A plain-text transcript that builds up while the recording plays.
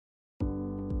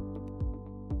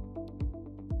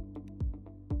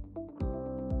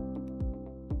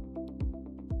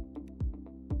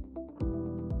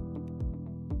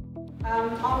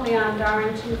I'm Learne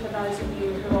Durrington, for those of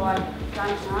you who I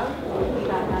don't know, or you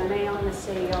don't know me. I'm the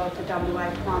CEO of the WA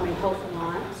Primary Health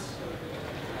Alliance.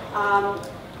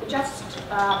 Just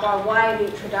by way of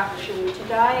introduction,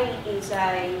 today is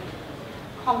a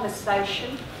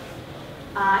conversation.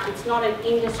 It's not an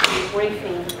industry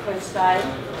briefing per se.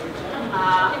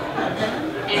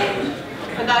 And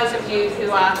for those of you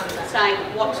who are saying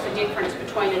what's the difference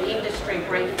between an industry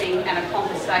briefing and a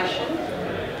conversation,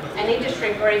 an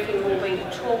industry briefing will be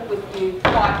to talk with you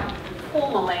quite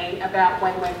formally about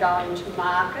when we're going to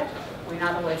market, or in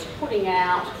other words, putting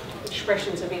out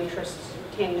expressions of interest,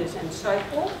 tenders and so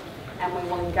forth, and we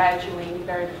will engage you in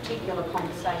very particular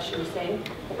conversations then,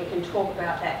 but we can talk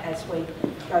about that as we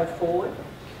go forward.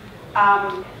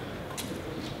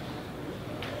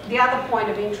 The other point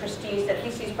of interest is that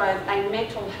this is both a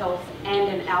mental health and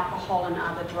an alcohol and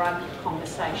other drug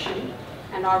conversation.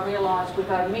 And I realise we've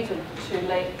omitted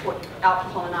to put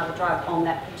alcohol and other drug on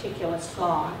that particular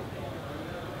slide.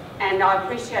 And I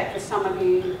appreciate for some of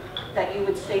you that you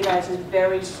would see those as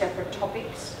very separate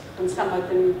topics, and some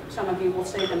of you will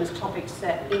see them as topics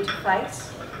that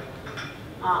interface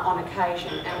on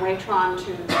occasion. And we're trying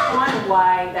to find a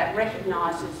way that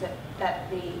recognises that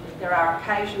there are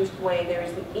occasions where there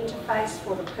is an interface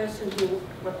for the person who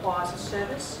requires a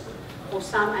service, for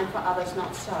some, and for others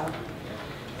not so.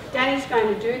 Danny's going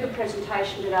to do the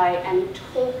presentation today and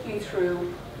talk you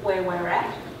through where we're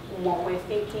at and what we're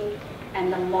thinking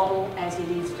and the model as it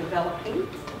is developing.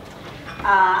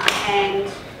 And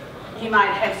you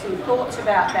might have some thoughts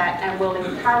about that, and we'll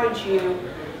encourage you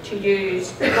to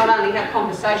use, not only have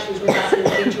conversations with us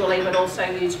individually, but also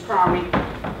use Primary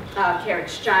Care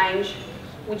Exchange,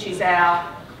 which is our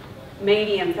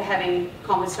medium for having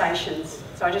conversations.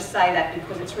 So I just say that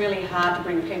because it's really hard to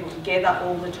bring people together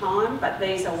all the time, but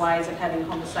these are ways of having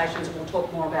conversations, and we'll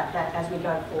talk more about that as we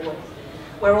go forward.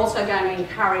 We're also going to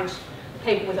encourage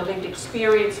people with a lived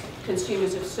experience,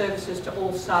 consumers of services, to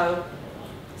also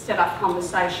set up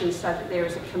conversations so that there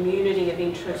is a community of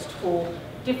interest for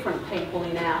different people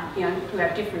in our, who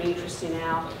have different interests in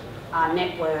our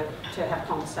network to have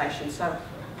conversations. So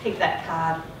keep that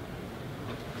card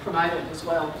promoted as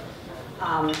well.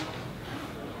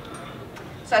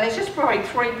 So there's just probably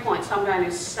 3 points I'm going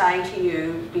to say to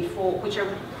you before, which are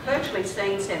virtually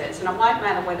scene setters, and it won't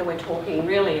matter whether we're talking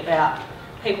really about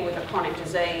people with a chronic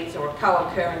disease or a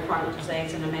co-occurring chronic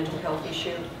disease and a mental health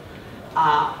issue,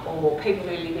 or people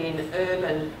who live in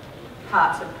urban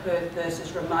parts of Perth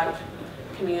versus remote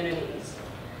communities.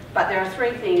 But there are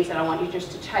 3 things that I want you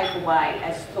just to take away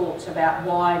as thoughts about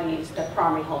why it is that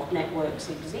primary health networks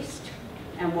exist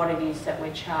and what it is that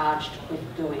we're charged with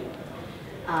doing.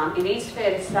 It is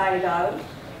fair to say, though,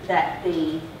 that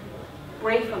the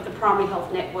brief of the primary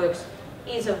health networks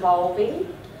is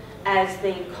evolving as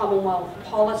the Commonwealth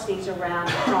policies around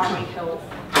primary health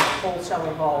also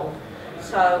evolve.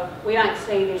 So we don't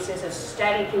see this as a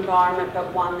static environment,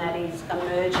 but one that is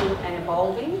emerging and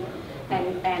evolving,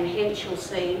 and hence you'll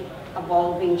see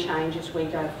evolving change as we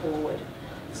go forward.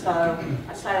 So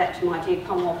I say that to my dear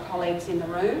Commonwealth colleagues in the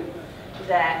room,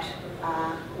 that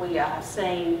we are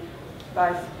seeing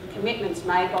both commitments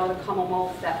made by the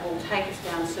Commonwealth that will take us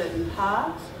down certain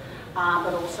paths,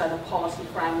 but also the policy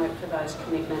framework for those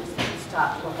commitments that will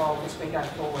start to evolve as we go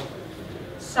forward.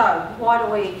 So, why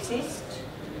do we exist?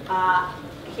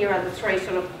 Here are the 3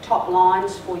 sort of top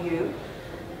lines for you.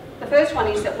 The first one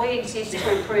is that we exist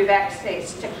to improve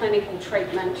access to clinical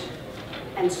treatment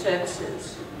and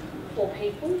services for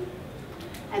people,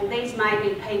 and these may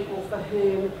be people for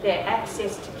whom their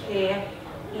access to care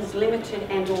is limited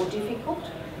and or difficult,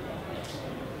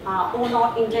 or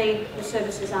not, indeed the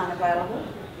services aren't available.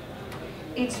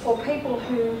 It's for people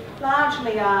who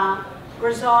largely are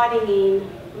residing in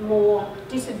more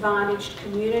disadvantaged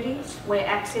communities where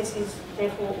access is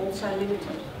therefore also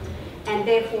limited, and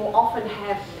therefore often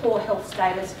have poor health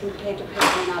status compared to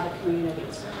people in other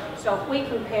communities. So if we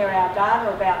compare our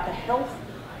data about the health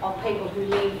of people who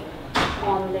live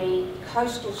on the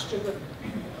coastal strip of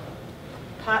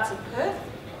parts of Perth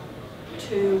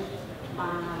to,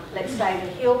 let's say,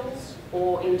 the hills,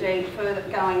 or indeed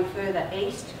going further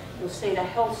east, you'll see the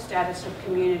health status of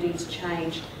communities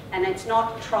change. And it's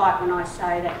not trite when I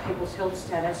say that people's health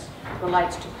status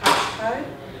relates to postcode.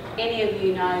 Any of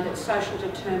you know that social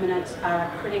determinants are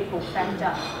a critical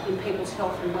factor in people's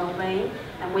health and well-being,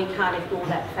 and we can't ignore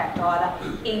that fact either,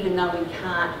 even though we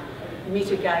can't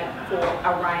mitigate for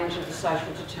a range of the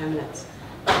social determinants.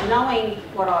 But knowing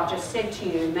what I've just said to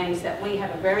you means that we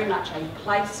have very much a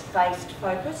place-based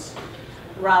focus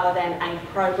rather than a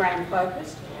program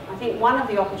focused. I think one of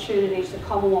the opportunities the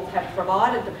Commonwealth have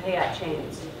provided the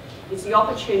PHNs is the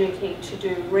opportunity to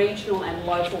do regional and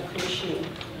local commissioning.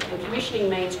 And commissioning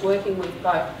means working with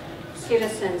both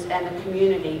citizens and the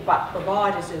community, but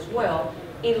providers as well,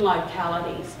 in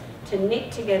localities, to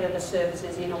knit together the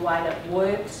services in a way that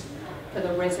works for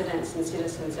the residents and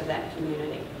citizens of that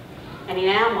community. And in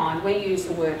our mind, we use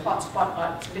the word hotspot,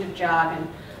 like it's a bit of jargon,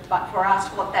 but for us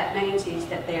what that means is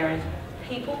that there are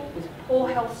people with poor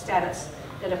health status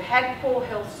that have had poor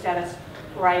health status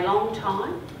for a long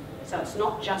time, so it's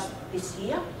not just this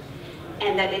year,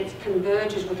 and that it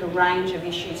converges with a range of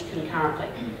issues concurrently.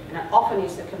 And it often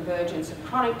is the convergence of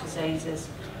chronic diseases,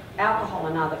 alcohol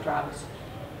and other drugs,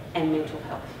 and mental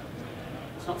health.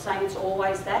 It's not saying it's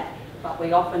always that, but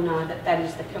we often know that that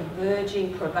is the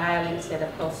converging, prevailing set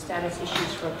of health status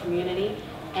issues for a community.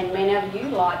 And many of you,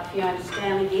 like Fiona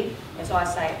Stanley did, as I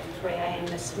say at 3 a.m.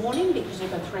 this morning, because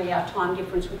of a 3-hour time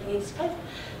difference with the East Coast,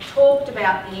 talked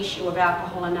about the issue of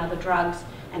alcohol and other drugs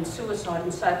and suicide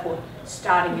and so forth,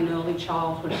 starting in early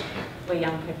childhood where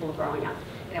young people are growing up.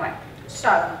 Anyway,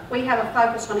 so we have a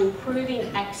focus on improving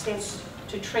access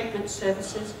to treatment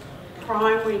services,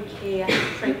 primary care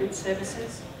treatment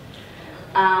services.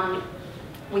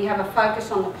 We have a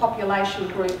focus on the population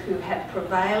group who have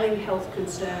prevailing health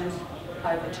concerns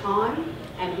over time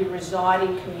and who reside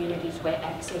in communities where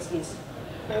access is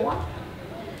poor.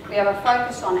 We have a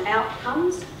focus on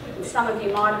outcomes, and some of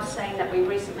you might have seen that we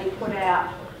recently put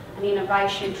out an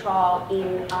innovation trial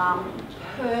in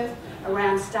Perth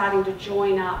around starting to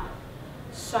join up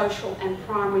social and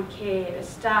primary care to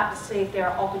start to see if there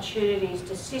are opportunities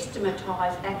to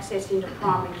systematise access into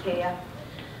primary care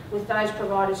with those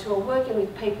providers who are working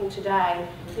with people today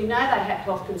who know they have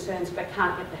health concerns but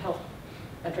can't get the health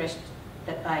addressed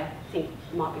that they think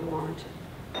might be warranted.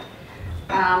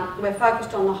 We're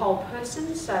focused on the whole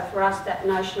person, so for us that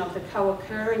notion of the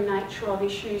co-occurring nature of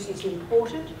issues is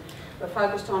important. We're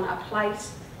focused on a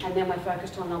place and then we're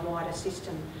focused on the wider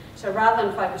system. So rather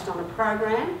than focused on a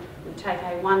program, we take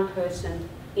a one person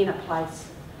in a place,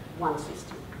 one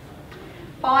system.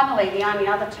 Finally, the only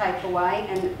other takeaway,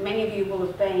 and many of you will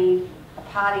have been a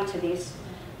party to this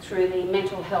through the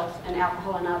Mental Health and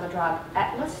Alcohol and Other Drug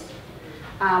Atlas.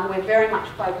 We're very much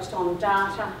focused on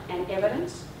data and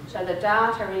evidence. So the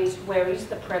data is where is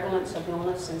the prevalence of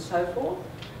illness and so forth,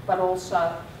 but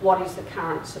also what is the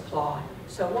current supply.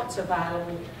 So what's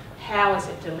available, how is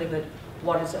it delivered,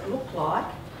 what does it look like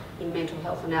in mental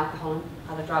health and alcohol and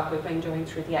other drug we've been doing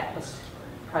through the Atlas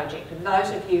project. And those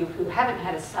of you who haven't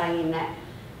had a say in that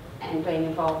and been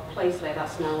involved, please let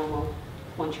us know and we'll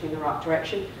point you in the right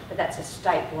direction, but that's a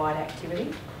statewide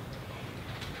activity.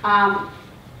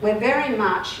 We're very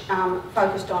much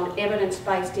focused on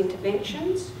evidence-based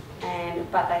interventions,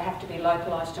 but they have to be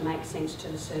localised to make sense to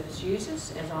the service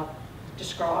users, as I've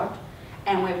described.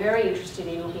 And we're very interested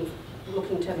in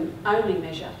looking to only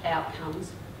measure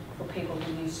outcomes for people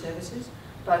who use services,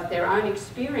 both their own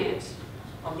experience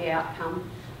of the outcome,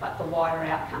 but the wider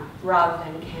outcome, rather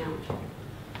than count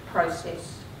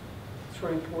process,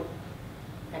 throughput,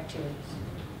 activities.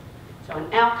 So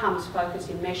an outcomes focus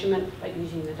in measurement, but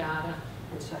using the data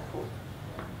and so forth.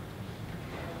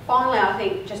 Finally, I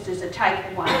think just as a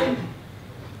takeaway,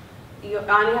 you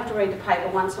only have to read the paper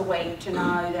once a week to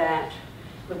know that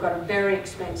we've got a very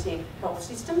expensive health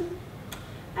system,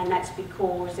 and that's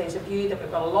because there's a view that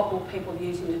we've got a lot more people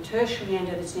using the tertiary end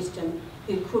of the system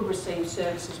who could receive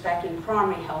services back in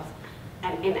primary health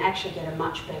and actually get a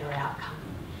much better outcome.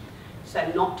 So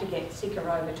not to get sicker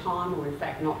over time, or in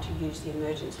fact not to use the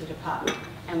emergency department.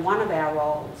 And one of our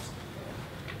roles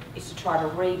is to try to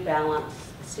rebalance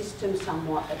the system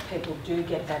somewhat, that people do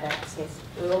get that access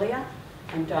earlier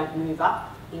and don't move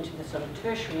up into the sort of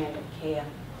tertiary end of care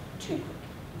too quick.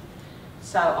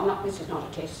 So this is not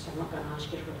a test, so I'm not going to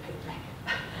ask you to repeat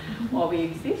back while we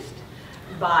exist,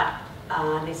 but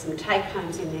there's some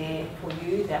take-homes in there for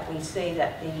you that we see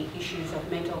that the issues of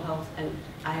mental health and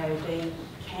AOD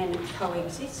can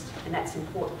coexist, and that's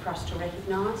important for us to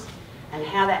recognise, and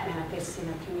how that manifests in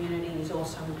a community is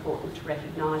also important to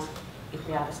recognise if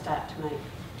we are to start to make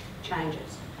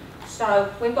changes.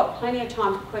 So we've got plenty of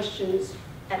time for questions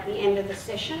at the end of the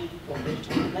session, or a bit of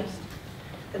time at least.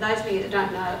 For those of you that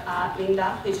don't know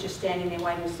Linda, who's just standing there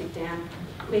waiting to sit down,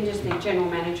 Linda's the General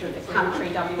Manager of the Country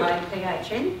WA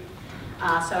PHN.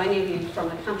 So any of you from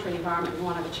the country environment who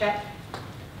want to have a chat,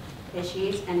 there she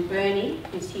is. And Bernie,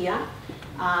 who's here,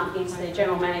 is the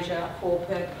General Manager for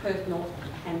Perth North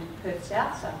and Perth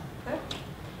South, so Perth.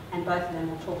 And both of them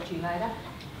will talk to you later.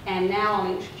 And now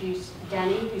I'll introduce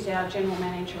Danny, who's our General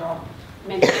Manager of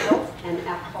Mental Health and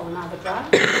Alcohol and Other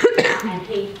Drugs. And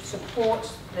he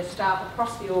supports the staff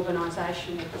across the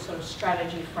organisation with the sort of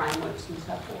strategy frameworks and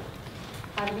so forth.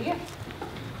 Over to you.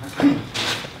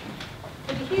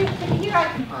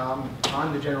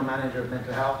 I'm the General Manager of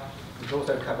Mental Health, which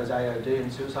also covers AOD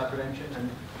and suicide prevention,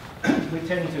 and we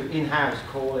tend to in-house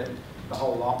call it the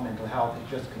whole lot mental health. It's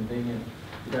just convenient.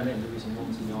 We don't end up using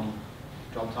on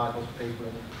job titles for people.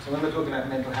 So when we're talking about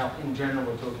mental health in general,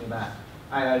 we're talking about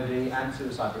AOD and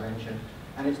suicide prevention,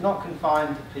 and it's not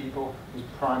confined to people whose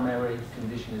primary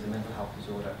condition is a mental health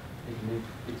disorder.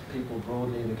 It's people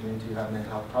broadly in the community who have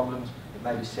mental health problems. It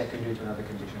may be secondary to another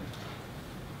condition.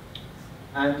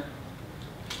 And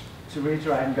to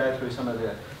reiterate and go through some of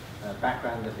the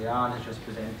background that Learne has just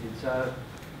presented. So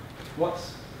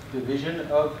what's the vision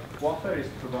of WAFA is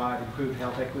to provide improved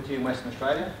health equity in Western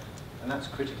Australia, and that's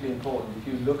critically important. If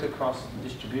you look across the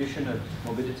distribution of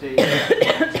morbidity and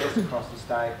access across the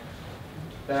state,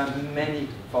 there are many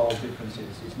fold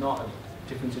differences. It's not a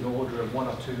difference in order of 1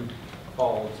 or 2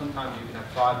 fold. Sometimes you can have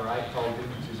 5 or 8 fold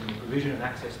differences in the provision and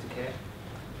access to care.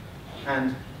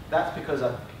 And that's because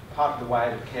part of the way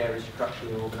that care is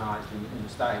structurally organised in the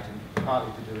state, and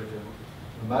partly to do with the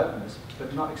remoteness,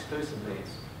 but not exclusively.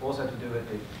 It's also to do with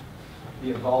the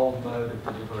evolved mode of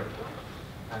delivery.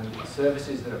 And the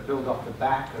services that are built off the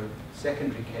back of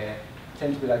secondary care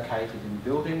tend to be located in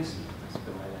buildings. That's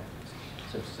the way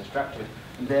that services are structured.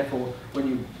 And therefore, when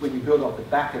you build off the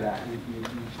back of that, you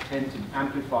tend to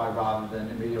amplify rather than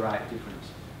ameliorate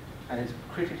difference. And it's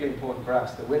critically important for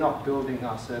us that we're not building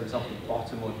our service off the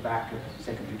bottom or the back of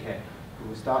secondary care.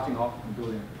 We're starting off and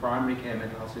building a primary care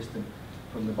mental health system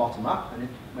from the bottom up. And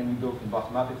when you build from the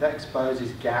bottom up, if that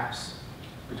exposes gaps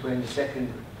between the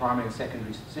primary and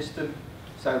secondary system,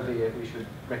 so be it. We should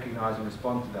recognise and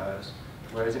respond to those.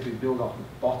 Whereas if we build off the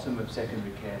bottom of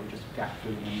secondary care, we're just gap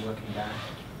filling and working down.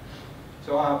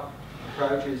 So our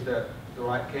approach is the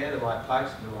right care, the right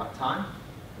place, and the right time.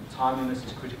 And timeliness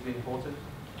is critically important.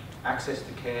 Access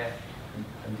to care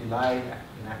and delay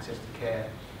in access to care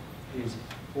is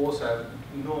also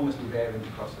enormously varying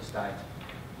across the state.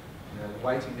 You know, the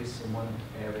waiting lists in one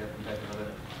area compared to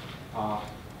another are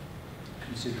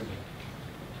considerable.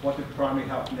 What do primary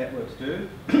health networks do?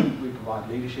 We provide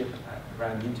leadership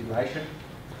around the integration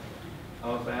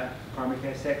of the primary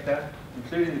care sector,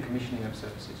 including the commissioning of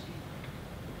services.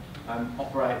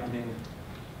 Operate within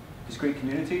discrete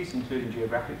communities, including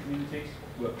geographic communities,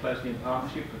 work closely in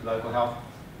partnership with local health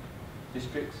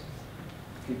districts,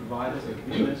 key providers and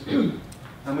commissioners,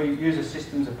 and we use a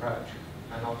systems approach.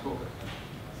 And I'll talk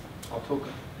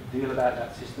a deal about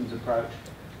that systems approach,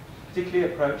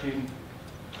 particularly approaching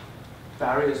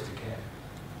barriers to care.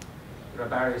 There are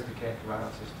barriers to care throughout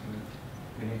our system, and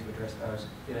we need to address those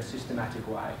in a systematic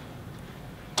way.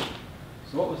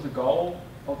 So what was the goal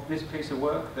of this piece of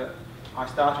work? That I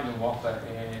started in WAFA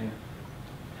in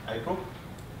April,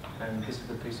 and this is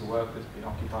the piece of work that's been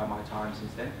occupying my time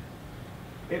since then.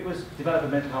 It was develop a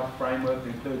mental health framework that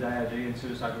includes AOD and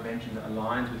suicide prevention that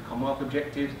aligns with Commonwealth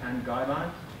objectives and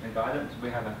guidelines and guidance. We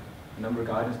have a number of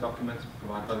guidance documents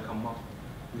provided by the Commonwealth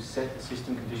who set the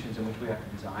system conditions in which we have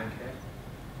to design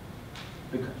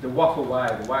care. The WAFA way,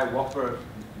 the way WAFA is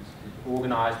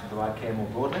organised to provide care more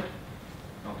broadly.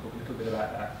 I'll talk a little bit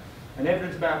about that. And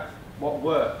evidence about what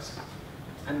works.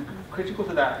 And critical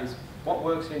to that is what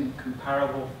works in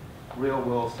comparable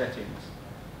real-world settings.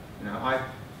 You know, I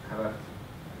have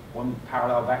one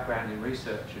parallel background in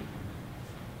research, and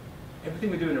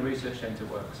everything we do in a research centre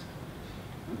works.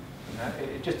 You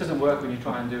know, it just doesn't work when you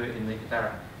try and do it in the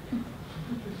Cathara.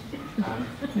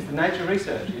 It's the nature of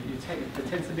research. There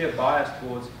tends to be a bias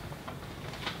towards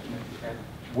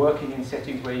working in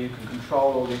settings where you can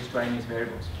control all the extraneous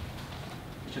variables.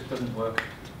 It just doesn't work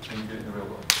when you do it in the real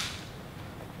world.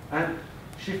 And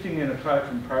shifting an approach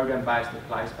from program-based to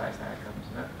place-based outcomes,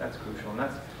 and that's crucial. And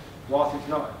that's, whilst it's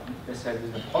not necessarily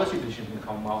there's a policy position in the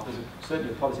Commonwealth, there's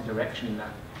certainly a policy direction in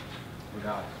that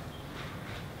regard.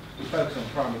 We focus on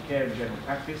primary care and general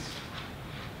practice,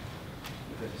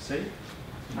 with a C,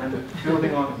 and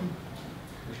building on,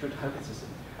 we should hope it's a C,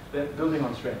 building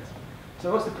on strengths.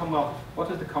 So what's the Commonwealth, what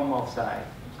does the Commonwealth say?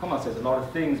 The Commonwealth says a lot of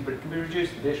things, but it can be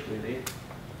reduced to this really.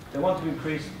 They want to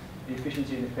increase the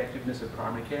efficiency and effectiveness of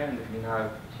primary care, and there can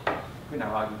be no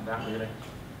argument with that really.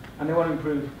 And they want to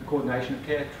improve the coordination of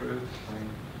care through,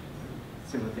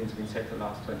 similar things have been said for the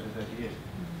last 20 or 30 years.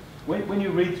 When you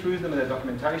read through them in their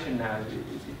documentation now,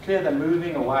 it's clear they're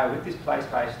moving away with this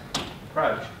place-based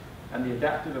approach and the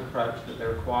adaptive approach that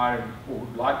they're requiring, or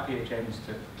would like PHNs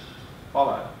to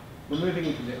follow. We're moving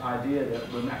into the idea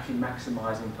that we're actually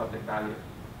maximising public value.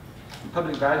 And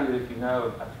public value, if you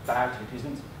know about it,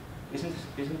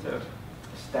 isn't a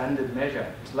standard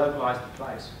measure. It's localised to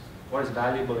place. What is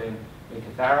valuable in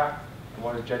Cathara, and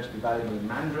what is judged to be valuable in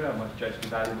Mandurah, and what is judged to be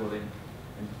valuable in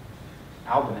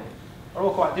Albany are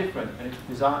all quite different, and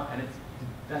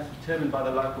that's determined by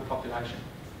the local population.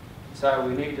 So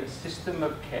we need a system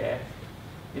of care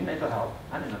in mental health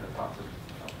and in other parts of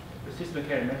health. A system of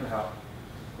care in mental health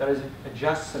that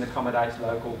adjusts and accommodates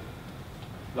local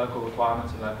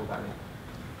requirements and local value.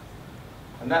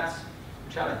 And that's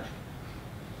a challenge.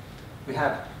 We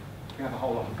have a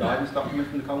whole lot of guidance documents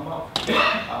from the Commonwealth.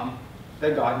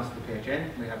 They're guidance to the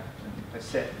PHN. They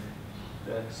set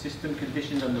the system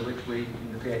conditions under which we,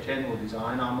 in the PHN, will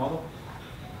design our model.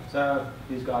 So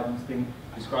these guidance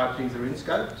describe things that are in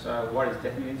scope. So what is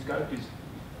definitely in scope is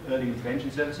early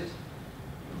intervention services,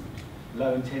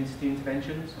 low intensity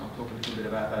interventions. I'll talk a little bit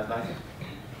about those later.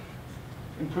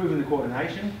 Improving the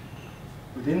coordination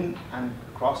within and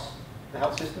across the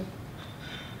health system.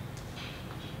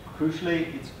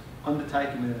 Crucially, it's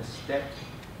undertaken within a stepped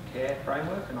care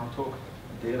framework, and I'll talk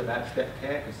a deal about stepped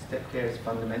care because stepped care is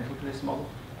fundamental to this model.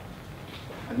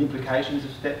 And the implications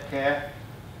of stepped care,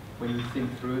 when you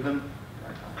think through them,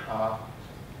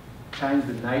 change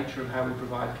the nature of how we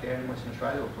provide care in Western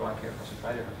Australia or provide care across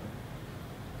Australia.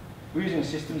 We're using a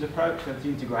systems approach, so it's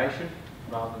integration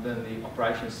rather than the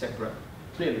operations separate.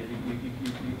 Clearly,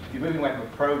 if you're moving away from a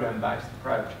program-based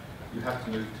approach, you have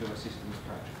to move to a systems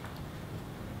approach.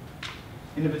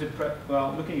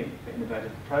 Looking at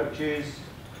innovative approaches,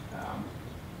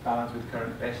 balance with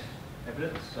current best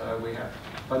evidence. So we have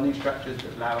funding structures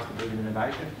that allow us to build in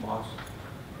innovation whilst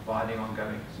providing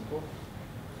ongoing support.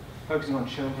 Focusing on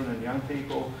children and young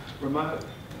people, remote,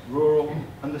 rural,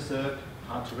 underserved,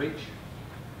 hard to reach.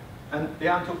 And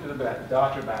Learne talked a little bit about the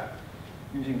data, about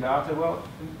using data. Well,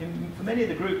 for many of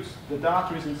the groups, the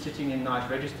data isn't sitting in nice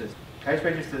registers. Case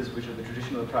registers, which are the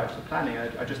traditional approach to planning,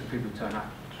 are just the people who turn up.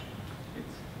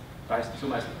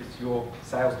 It's your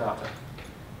sales data.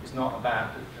 It's not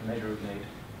about a measure of need.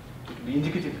 It can be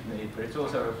indicative of need, but it's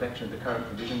also a reflection of the current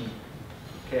provision of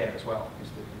care as well. It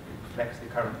reflects the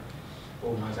current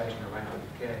organisation around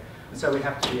care. And so we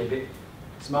have to be a bit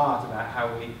smart about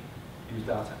how we use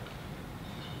data.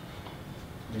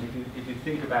 I mean, if you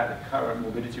think about the current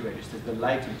morbidity registers, the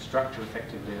latent structure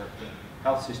effectively of the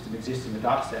health system exists in the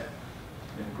data set.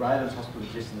 You know, Greylands Hospital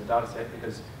exists in the data set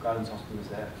because Greylands Hospital is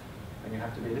there. And you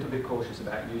have to be a little bit cautious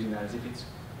about using that as if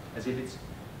it's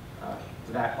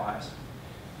without bias.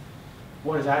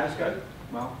 What is out of scope?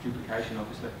 Well, duplication,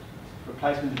 obviously.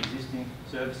 Replacement of existing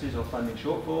services or funding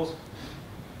shortfalls.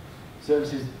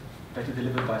 Services better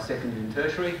delivered by secondary and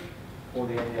tertiary, or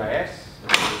the NDIS.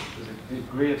 There's a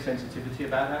degree of sensitivity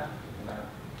about that, about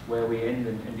where we end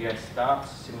and NDIS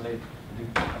starts. Similarly,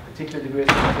 a particular degree of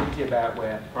sensitivity about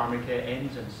where primary care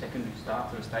ends and secondary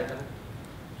starts at a state level.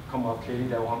 Commonwealth clearly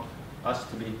they want us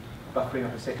to be buffering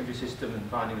up a secondary system and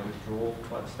finding a withdrawal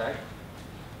by the state.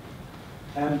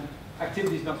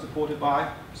 Activities not supported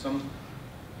by some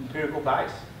empirical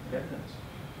base of evidence.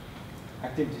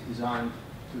 Activities designed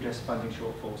to address funding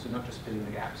shortfalls, so not just filling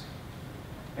the gaps.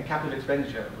 And capital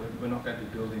expenditure, we're not going to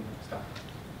be building stuff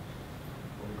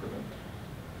or equipment.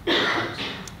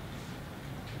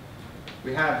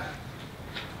 We have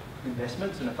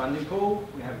investments and a funding pool.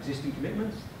 We have existing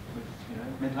commitments.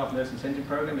 Mental health nurse incentive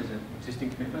program is an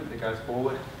existing commitment that goes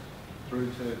forward through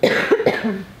to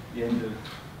the end of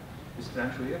this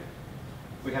financial year.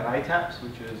 We have ATAPs,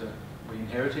 which we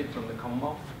inherited from the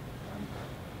Commonwealth.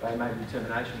 They made the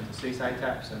determination to cease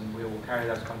ATAPs, and we will carry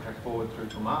those contracts forward through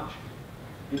till March.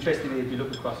 Interestingly, if you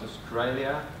look across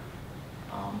Australia,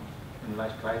 in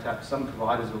relation to ATAPs, some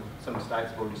providers, some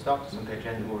states have already stopped, some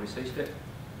PHNs have already ceased it,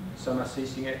 some are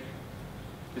ceasing it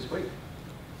this week.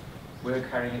 We're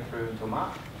carrying it through until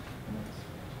March.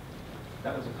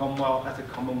 That was a Commonwealth. That's a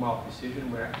Commonwealth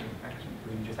decision. We're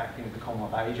really just acting as the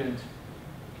Commonwealth agent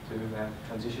to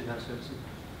transition those services.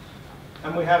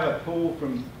 And we have a pool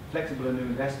from flexible and new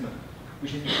investment,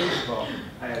 which is inclusive of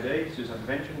AOD, suicide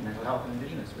prevention, mental health and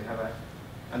Indigenous.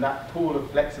 And that pool of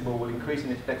flexible will increase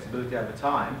in its flexibility over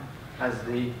time as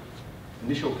the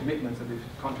initial commitments of the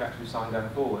contracts we've signed going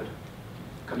forward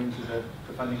come into the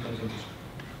funding comes into,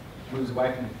 moves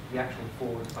away from the actual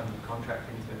forward funding contract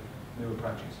into new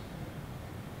approaches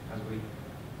as we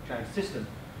change the system.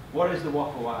 What is the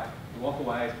waffle way? The waffle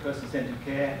way is person-centred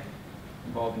care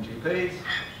involving GPs,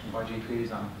 and by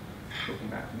GPs I'm talking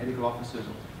about medical officers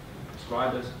or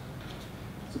prescribers,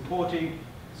 supporting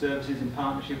services in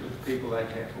partnership with the people they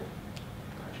care for,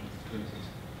 patients, communities.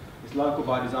 It's local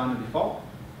by design and default,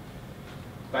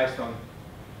 based on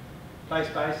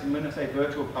place-based, and when I say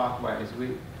virtual pathways,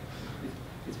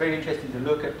 it's very interesting to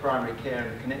look at primary care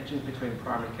and the connections between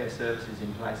primary care services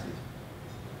in places.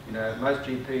 You know, most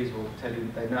GPs will tell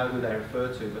you they know who they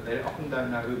refer to, but they often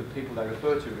don't know who the people they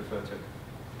refer to.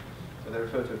 So So they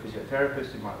refer to a physiotherapist,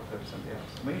 who might refer to somebody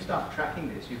else. And when you start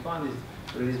tracking this, you find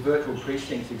these virtual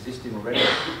precincts existing already,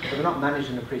 but they're not managed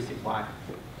in a precinct way.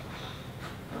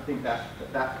 I think that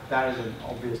is an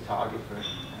obvious target for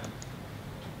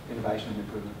innovation and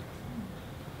improvement.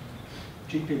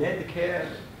 GP-led care,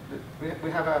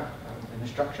 we have an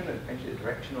instruction, eventually a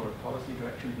direction or a policy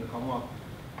direction from the Commonwealth,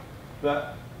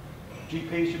 but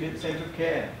GPs should be at the centre of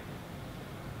care,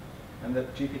 and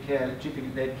that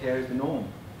GP-led care is the norm,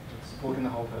 it's supporting the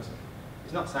whole person.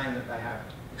 It's not saying that they have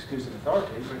exclusive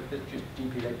authority, but that just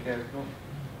GP-led care is the norm.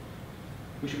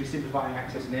 We should be simplifying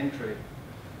access and entry.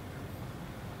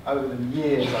 Over the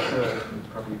years I've heard,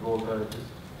 probably you've all heard,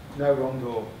 no wrong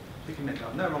door.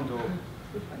 No wrong door.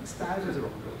 And there's thousands of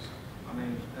wrong doors. I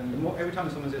mean, and every time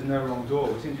someone says no wrong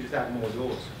door, we seem to just add more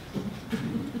doors.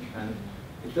 And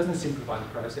it doesn't simplify the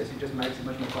process, it just makes it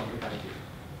much more complicated.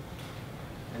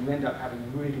 And you end up having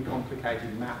really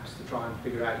complicated maps to try and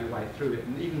figure out your way through it.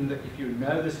 And even if you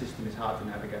know the system is hard to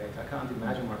navigate, I can't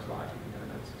imagine what it's like if you don't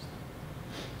know the system.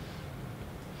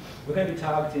 We're going to be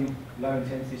targeting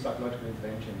low-intensity psychological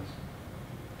interventions.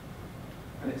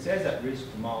 And it says at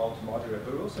risk to mild to moderate,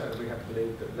 but also we have to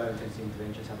believe that low-intensity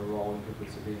interventions have a role in people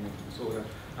with severe mental disorder.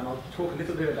 And I'll talk a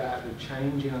little bit about the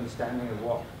changing understanding of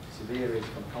what severe is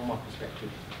from a Commonwealth perspective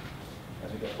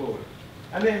as we go forward.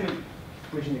 And then we're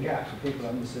bridging the gap for people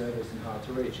underserviced and hard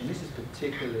to reach. And this is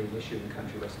particularly an issue in the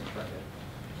country of Western Australia.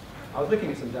 I was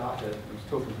looking at some data, I was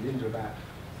talking to Linda about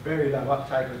very low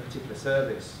uptake of a particular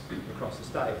service across the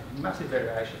state, massive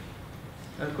variation.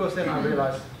 And of course then I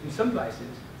realised in some places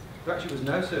there actually was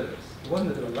no service. It wasn't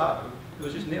that they were low, it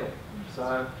was just nil.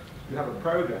 So you have a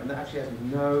program that actually has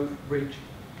no reach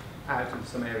out into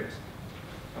some areas.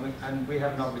 I mean, and we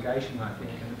have an obligation, I think,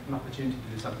 and an opportunity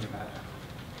to do something about that.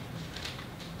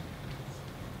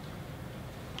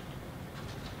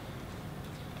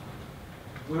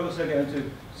 We're also going to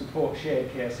support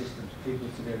shared care systems for people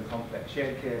with severe and complex.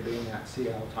 Shared care being that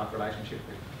CL type relationship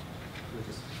with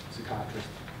a psychiatrist,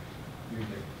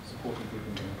 usually supporting people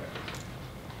in being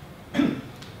better.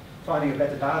 Finding a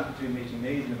better balance between meeting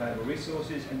needs and available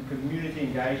resources, and community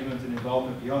engagement and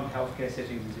involvement beyond healthcare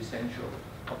settings is essential.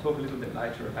 I'll talk a little bit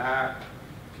later about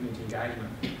community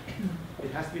engagement.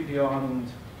 It has to be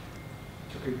beyond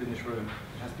the people in this room.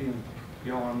 It has to be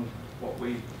beyond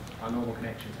our normal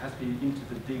connections. It has to be into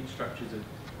the deep structures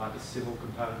of the civil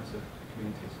components of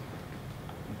communities,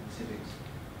 into the civics.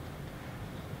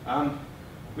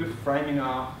 We're framing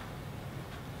our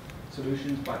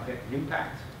solutions by effective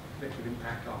impact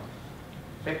on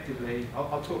effectively.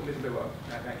 I'll talk a little bit about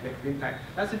effective impact.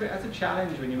 That's a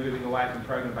challenge when you're moving away from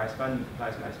program-based funding to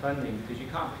place-based funding, because you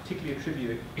can't particularly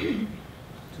attribute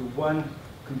to one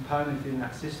component in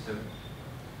that system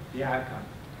the outcome.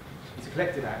 It's a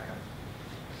collective outcome.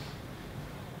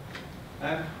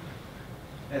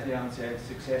 As Learne said,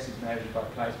 success is measured by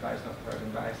place-based, not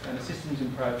program-based, and a systems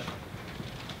approach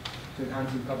to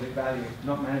enhancing public value,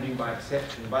 not managing by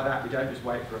exception. By that, we don't just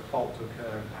wait for a fault to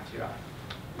occur and patch it up.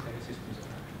 We take a systems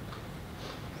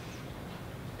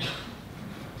approach.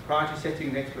 Priority setting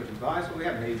and expert advice. Well, we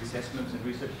have needs assessments and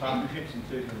research partnerships,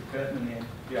 including with Curtin and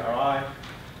the DRI.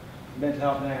 Mental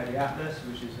Health Now, the Atlas,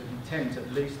 which is an attempt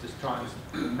at least to try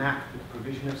and map the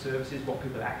provision of services, what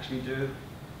people actually do,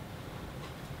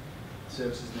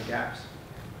 services and the gaps.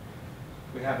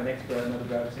 We have an expert, another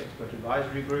Gravis expert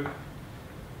advisory group,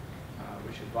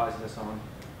 which advises us on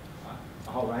a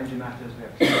whole range of matters. We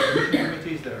have commission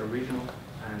committees that are regional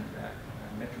and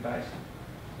metro-based,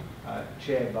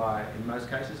 chaired by, in most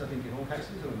cases, I think in all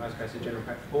cases, or in most cases,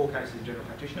 all cases, a general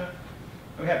practitioner.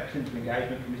 And we have clinical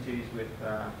engagement committees with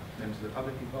members of the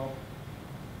public involved.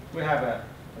 We have a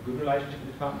good relationship with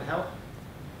the Department of Health.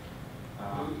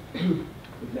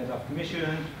 With Mental Health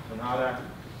Commission, Bernadette,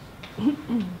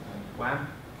 WAM,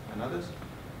 and others.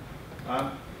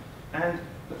 And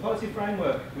the policy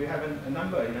framework, we have a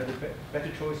number, the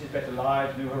better choices, better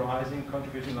lives, new horizons,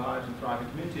 contributing lives and thriving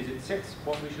communities. It sets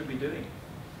what we should be doing.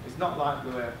 It's not like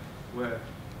we're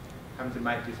having to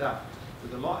make this up.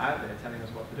 There's a lot out there telling us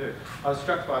what to do. I was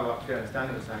struck by what Fiona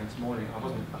Stanley was saying this morning. I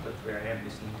wasn't up at 3 AM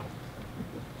listening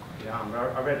to the arm,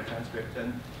 but I read the transcript,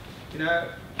 and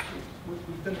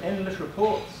we've done endless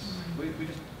reports.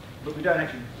 But we don't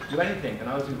actually do anything. And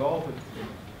I was involved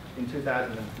in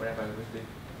 2000 and whatever with the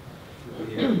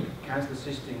council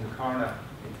assisting the coroner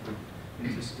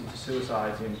into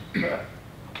suicides in Perth.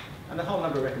 And a whole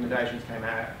number of recommendations came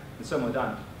out, and some were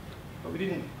done. But we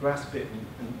didn't grasp it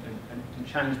and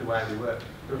change the way we work.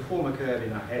 The reform occurred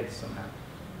in our heads somehow,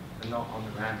 and not on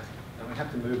the ground. And we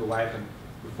have to move away from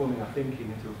reforming our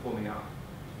thinking into reforming our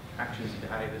actions and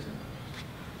behaviours,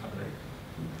 I believe.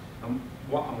 And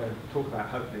what I'm going to talk about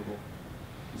hopefully will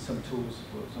some tools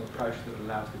or some approach that will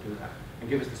allow us to do that and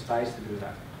give us the space to do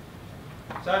that.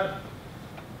 So,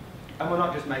 and we're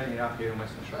not just making it up here in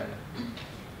Western Australia.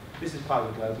 This is part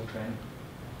of the global trend.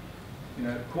 You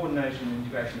know, coordination and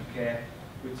integration of care,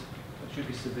 which should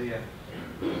be severe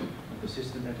and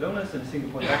persistent mental illness, and a single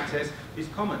point of access is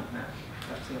common now.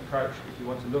 That's an approach if you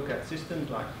want to look at systems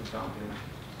like, for example,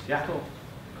 in Seattle,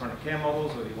 chronic care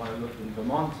models, or you want to look in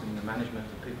Vermont in the management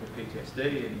of people with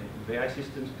PTSD in the VA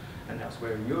systems, and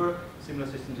elsewhere in Europe, similar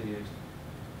systems are used.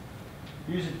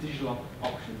 Use of digital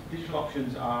options. Digital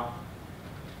options are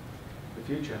the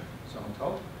future, so I'm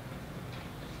told.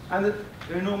 And that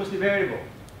they're enormously variable.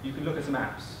 You can look at some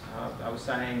apps. I was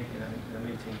saying in a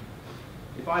meeting,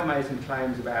 if I made some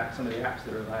claims about some of the apps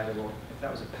that are available, if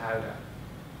that was a powder,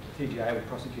 the TGA would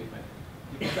prosecute me.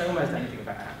 You can say almost anything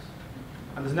about apps.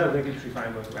 And there's no regulatory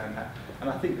framework around that. And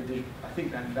I think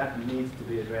that needs to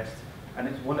be addressed. And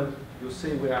it's one of, you'll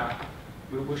see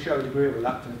we'll show a degree of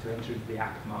reluctance to enter into the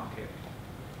app market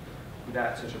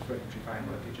without such a regulatory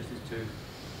framework. It just is too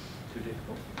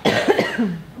difficult.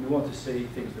 And we want to see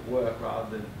things that work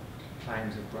rather than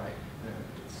claims of great. You know,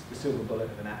 it's the silver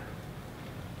bullet of an app.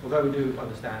 Although we do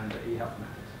understand that e-health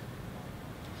matters.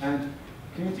 And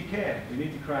community care, we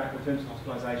need to create alternative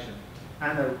hospitalisation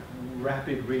and a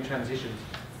rapid retransition.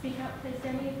 Speak up, please,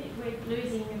 Demi. We're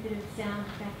losing a bit of sound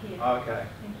back here. Oh, okay.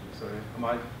 Thank you.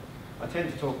 Sorry. I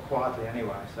tend to talk quietly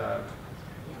anyway, so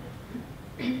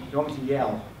do you want me to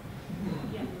yell?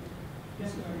 Yeah.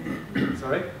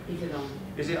 Sorry? Is it on?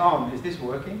 Is it on? Is this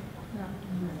working? No.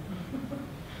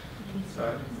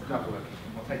 So it's not working.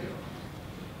 I'll take it off.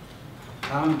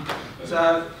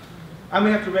 And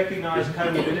we have to recognise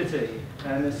comorbidity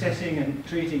and assessing and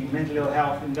treating mental ill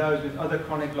health in those with other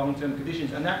chronic long-term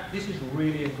conditions. And this is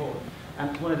really important.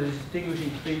 And one of the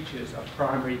distinguishing features of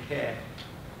primary care.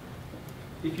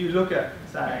 If you look at,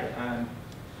 say,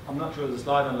 I'm not sure there's a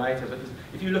slide on later, but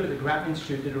if you look at the Grant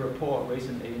Institute did a report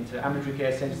recently into ambulatory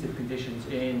care sensitive conditions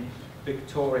in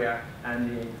Victoria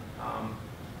and in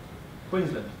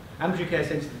Queensland. Ambulatory care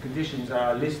sensitive conditions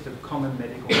are a list of common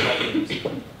medical problems,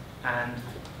 and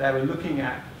they were looking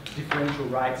at differential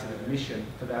rates of admission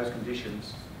for those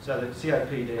conditions, so that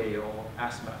COPD or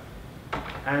asthma,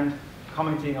 and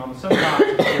commenting on some parts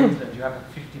of Queensland you have a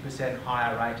 50%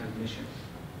 higher rate of admission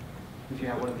if you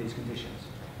have one of these conditions.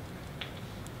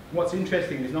 What's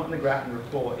interesting is not in the Grattan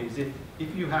report is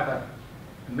if you have a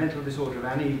mental disorder of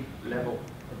any level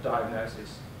of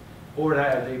diagnosis or an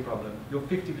AOD problem, you're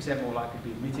 50% more likely to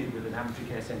be admitted with an ambulatory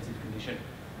care sensitive condition.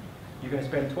 You're going to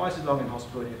spend twice as long in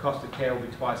hospital and your cost of care will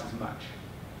be twice as much.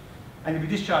 And you'll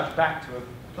be discharged back to a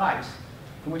place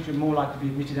from which you're more likely to be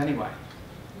admitted anyway.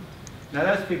 Now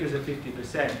those figures of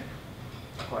 50%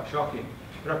 are quite shocking.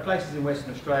 There are places in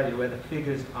Western Australia where the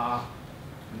figures are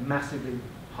massively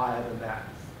higher than that.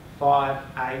 5,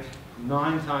 8,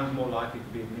 9 times more likely to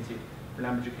be admitted for an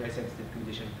ambulatory care sensitive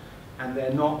condition. And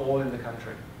they're not all in the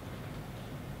country.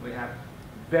 We have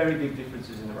very big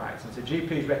differences in the rates. And so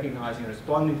GPs recognising and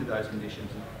responding to those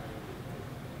conditions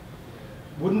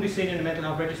wouldn't be seen in a mental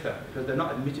health register because they're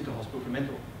not admitted to hospital for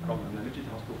mental problem. They're admitted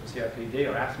to hospital for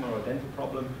COPD or asthma or a dental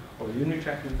problem or a urinary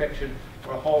tract infection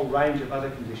or a whole range of other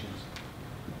conditions.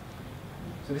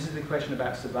 So this is the question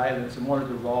about surveillance and what is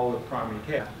the role of primary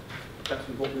care. That's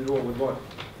what we all would want.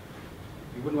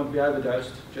 You wouldn't want to be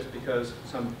overdosed just because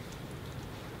some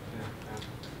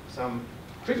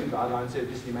treatment guidelines said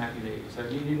this is the amount you need. So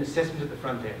you need an assessment at the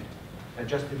front end,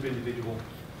 adjusted for individual,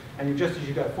 and you adjust as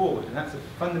you go forward. And that's a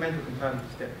fundamental component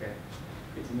of step care.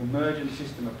 It's an emergent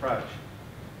system approach.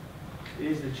 It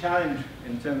is the challenge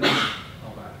in terms of,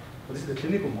 well, this is the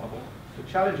clinical model. The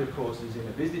challenge, of course, is in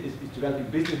a business, is developing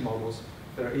business models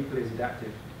that are equally as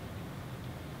adaptive.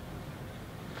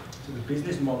 So the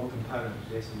business model component of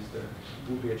this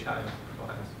will be a challenge for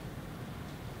providers.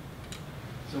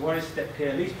 So what is step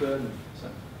care? Least burden. So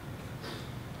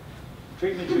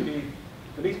treatment should be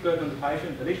the least burden on the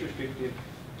patient, the least restrictive,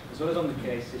 as well as on the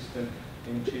care system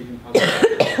in achieving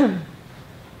positive outcomes.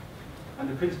 And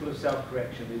the principle of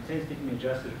self-correction, the intensity can be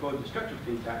adjusted according to structured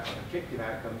feedback on objective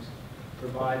outcomes,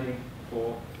 providing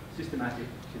for systematic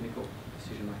clinical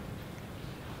decision making.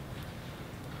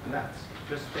 And that's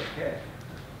just step care.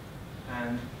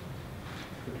 And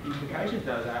the implications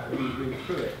of that, when you read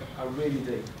through it, are really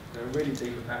deep. They're really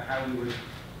deep about how we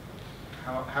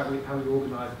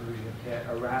organise the provision of care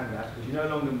around that, because you're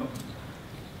no longer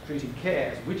treating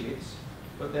care as widgets,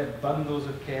 but they're bundles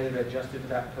of care that are adjusted to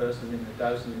that person in the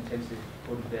dose and intensity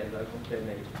according to their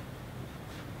need.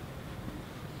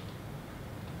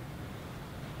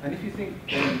 And if you think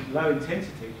low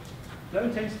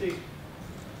intensity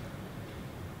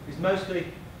is mostly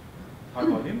high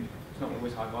volume, It's not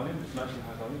always high volume, it's mostly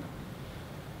high volume.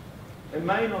 It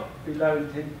may not be low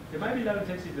intensity, it may be low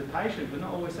intensity to the patient, but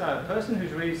not always so. A person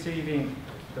who's receiving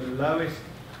the lowest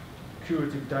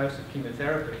curative dose of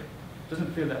chemotherapy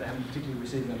doesn't feel that they're particularly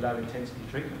receiving a low intensity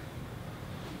treatment.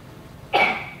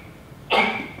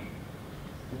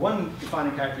 One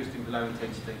defining characteristic of low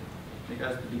intensity, and it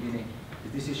goes to the beginning,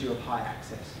 is this issue of high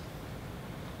access.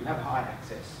 You have high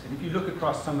access, and if you look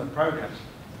across some of the programs,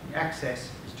 the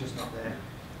access is just not there.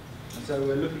 And so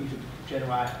we're looking to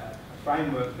generate a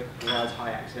framework that provides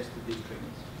high access to these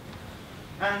treatments.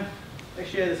 And they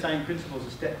share the same principles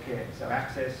as step care, so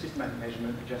access, systematic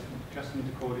measurement, adjustment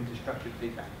according to structured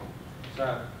feedback.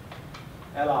 So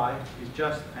LI is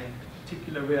just a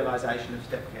particular realisation of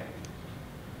step care.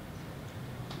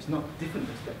 It's not different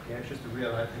than step care, it's just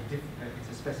it's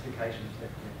a specification of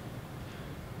step care.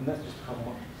 And that's just a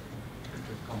common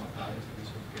part of this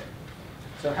sort of care.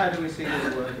 So how do we see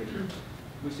this working?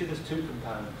 We see there's two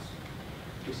components.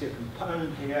 We see a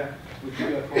component here which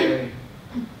we are calling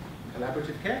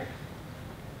collaborative care,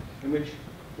 in which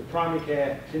the primary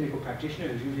care clinical practitioner,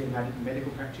 who's usually a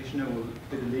medical practitioner, will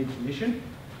be the lead clinician,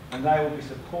 and they will be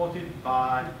supported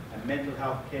by a mental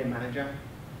health care manager,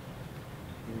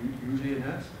 usually a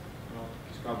nurse. I'll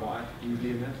describe why, usually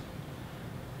a nurse.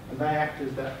 And they act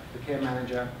as the care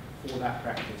manager for that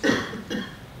practice.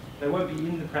 They won't be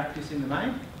in the practice in the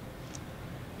main,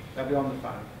 they'll be on the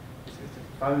phone. It's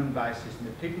a phone-based system.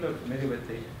 If people are familiar with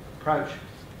the approach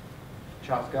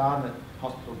Charles Gardner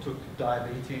Hospital took to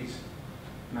diabetes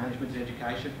management and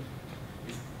education,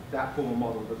 it's that form of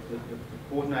model. The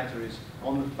coordinator is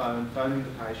on the phone, phoning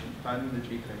the patient, phoning the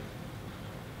GP.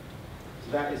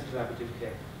 So that is collaborative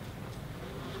care.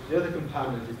 The other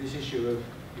component is this issue of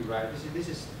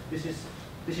this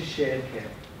is shared care.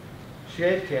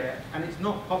 Shared care, and it's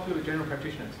not popular with general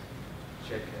practitioners.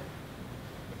 Shared care.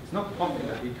 It's not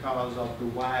popular because of the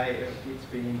way it's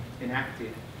been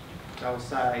enacted. They'll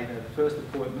say that the first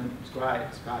appointment was great,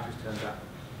 the psychiatrist turns up.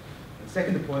 The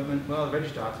second appointment, well, the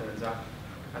registrar turns up.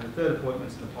 And the third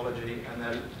appointment's an apology, and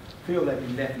they feel they've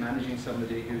been left managing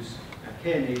somebody whose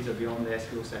care needs are beyond their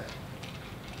skill set.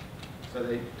 So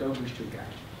they don't wish to engage.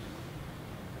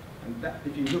 And that,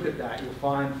 if you look at that, you'll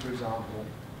find, for example,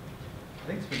 I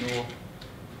think it's for North,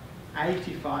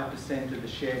 85% of the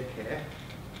shared care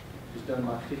is done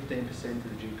by 15% of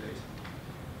the GPs.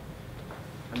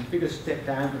 And the figures step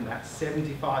down from that.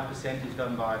 75% is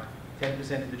done by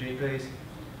 10% of the GPs,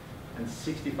 and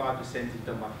 65% is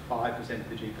done by 5% of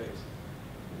the GPs.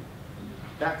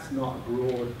 That's not a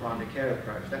broad primary care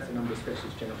approach. That's a number of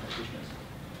specialist general practitioners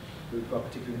who've got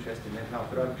particular interest in mental health.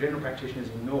 But our general practitioners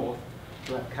in North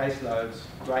who have caseloads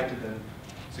greater than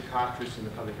psychiatrists in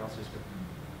the public health system,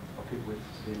 or people with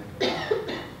severe mental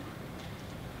health.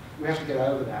 We have to get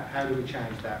over that. How do we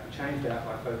change that? We change that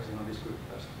by focusing on this group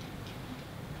first.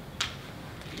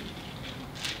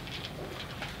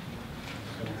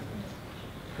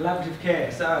 Collaborative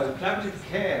care. So, collaborative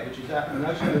care, which is that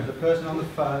notion of the person on the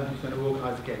phone who's going to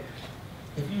organise the care.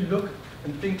 If you look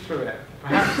and think through it,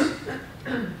 perhaps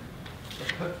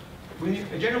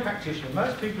a general practitioner,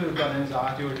 most people who've got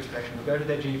anxiety or depression will go to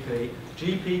their GP.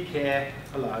 GP care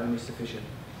alone is sufficient.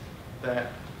 They're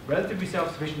relatively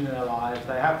self-sufficient in their lives.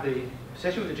 They have the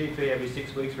session with the GP every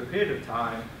 6 weeks for a period of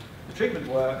time. The treatment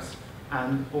works,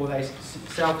 or they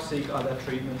self-seek other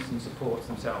treatments and supports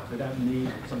themselves. They don't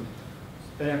need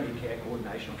care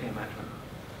coordination or care management.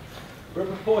 But a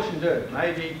proportion do.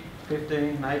 Maybe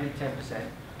 15, maybe 10%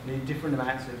 need different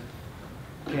amounts of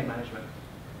care management.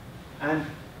 And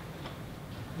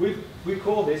we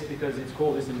call this, because it's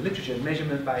called this in the literature,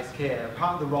 measurement-based care.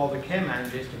 Part of the role of the care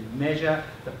manager is to measure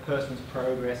the person's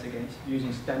progress against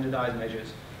using standardised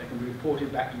measures. They can be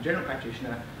reported back to the general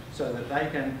practitioner so that they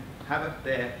can have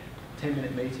their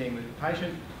 10-minute meeting with the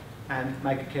patient and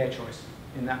make a care choice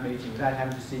in that meeting without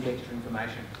having to seek extra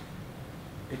information.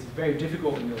 It's very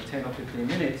difficult in your 10 or 15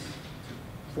 minutes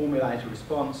to formulate a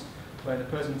response when the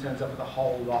person turns up with a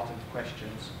whole lot of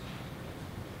questions.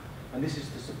 And this is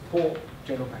to support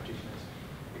general practitioners.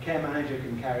 The care manager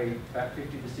can carry about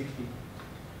 50 to 60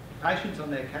 patients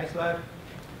on their caseload.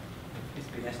 It's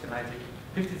been estimated.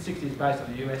 50 to 60 is based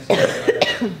on the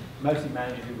US, mostly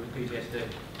managing people with PTSD.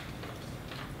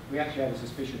 We actually have a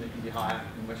suspicion that it can be higher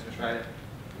in Western Australia.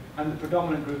 And the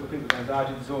predominant group of people with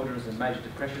anxiety disorders and major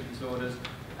depressive disorders,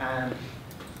 and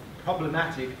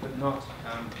problematic but not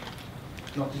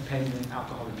dependent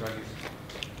alcohol and drug use.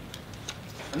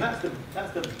 And that's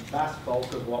the vast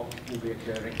bulk of what will be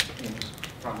occurring in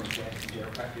primary care and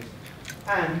general practice.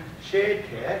 And shared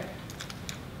care,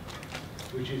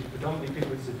 which is predominantly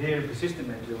people with severe and persistent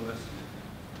mental illness,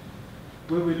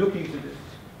 we'll be looking to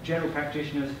general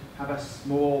practitioners have a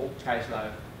small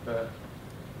caseload for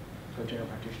general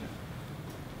practitioner.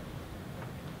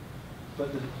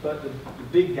 But the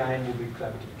big game will be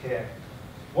collaborative care.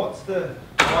 Why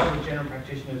do general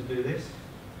practitioners do this?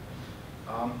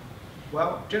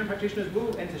 Well, general practitioners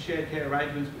will enter shared care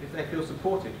arrangements if they feel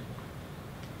supported.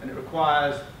 And it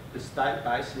requires the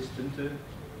state-based system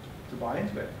to buy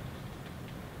into it.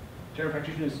 General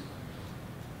practitioners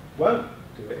won't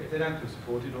do it if they don't feel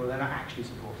supported or they're not actually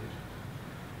supported.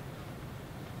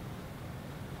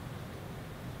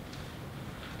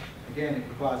 Again, it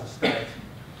requires a state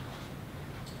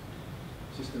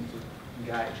system to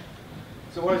engage.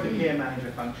 So what is the care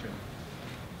manager function?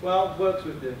 Well, it works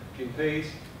with the GPs,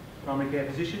 primary care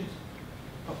physicians,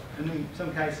 and in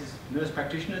some cases nurse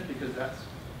practitioners, because that's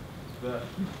the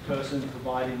person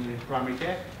providing the primary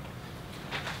care.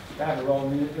 They have a role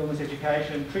in illness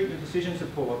education, treatment decision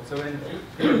support, so in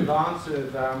advance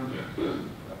of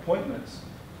appointments,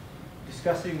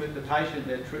 discussing with the patient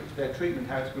their treatment,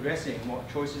 how it's progressing, and what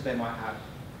choices they might have.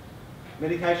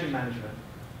 Medication management,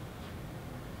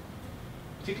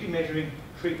 particularly measuring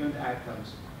treatment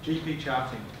outcomes, GP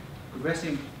charting,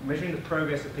 measuring the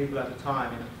progress of people over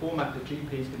time in a format that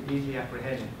GPs can easily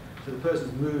apprehend, so the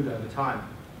person's mood over time,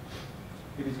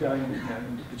 if it's going,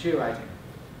 deteriorating.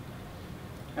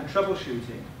 And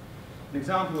troubleshooting. An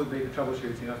example would be the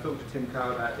troubleshooting. I talked to Tim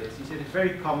Coe about this. He said it's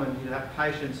very common to have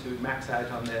patients who max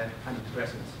out on their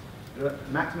antidepressants. The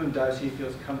maximum dose he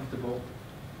feels comfortable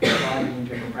providing in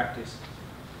general practice.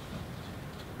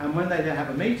 And when they then have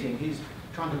a meeting, he's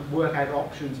trying to work out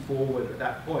options forward at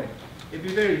that point. It'd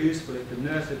be very useful if the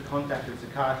nurse had contacted the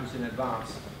psychiatrist in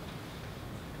advance,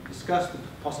 discussed the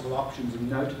possible options and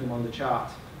noted them on the chart,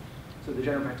 so the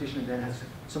general practitioner then has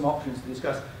some options to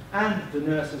discuss, and the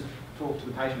nurses talk to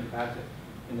the patient about it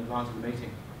in advance of the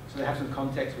meeting, so they have some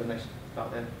context when they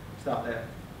start their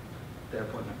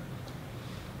appointment.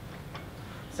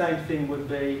 Same thing would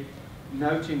be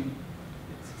noting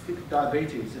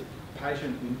diabetes. A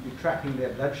patient, you're tracking their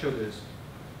blood sugars,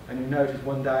 and you notice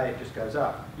one day it just goes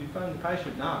up. You phone the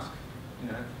patient and ask,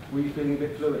 were you feeling a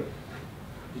bit fluid?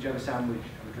 Did you have a sandwich,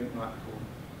 have a drink the night before?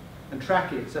 And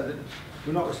track it so that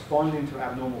we're not responding to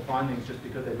abnormal findings just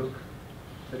because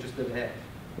they're just there.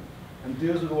 And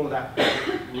deals with all of that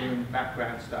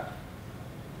background stuff.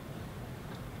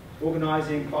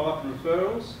 Organising follow-up and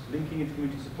referrals, linking into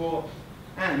community support,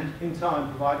 and in time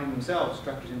providing themselves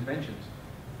structured interventions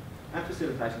and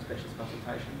facilitating specialist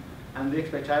consultation. And the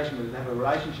expectation was to have a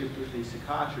relationship with the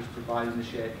psychiatrist providing the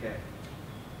shared care.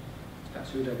 That's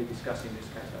who they'll be discussing this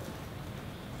case over.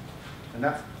 And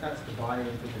that's the buy-in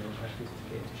for general practice to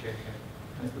get into shared care.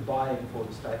 And it's the buy-in for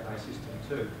the state-based system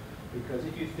too. Because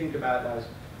if you think about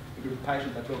the group of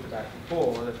patients I talked about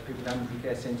before, the people with ambulatory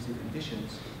care sensitive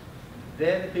conditions,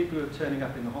 they're the people who are turning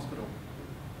up in the hospital.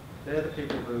 They're the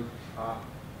people who are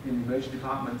in the emergency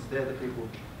departments. They're the people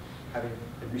having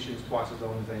admissions twice as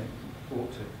long as they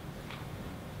ought to.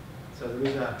 So there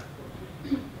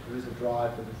is a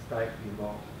drive for the state to be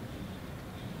involved.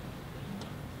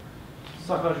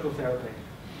 Psychological therapy,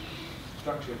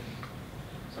 structured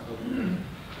psychological therapy.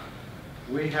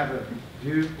 We have a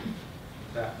view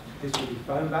that this will be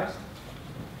phone-based.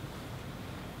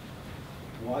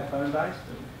 Why phone-based?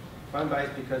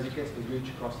 Phone-based because it gets the reach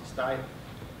across the state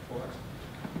for us.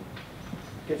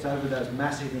 It gets over those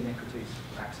massive inequities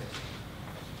of access.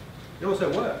 It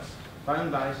also works.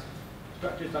 Phone-based,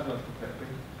 structured psychological therapy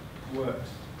works.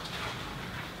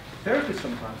 Therapists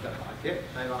sometimes don't like it.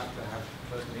 They like to have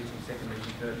first meeting, second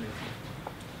meeting, third meeting.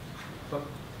 But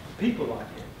people like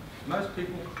it. Most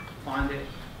people find it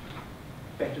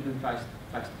better than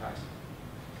face-to-face.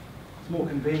 It's more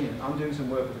convenient. I'm doing some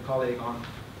work with a colleague on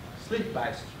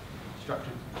sleep-based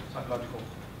structured psychological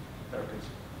therapies.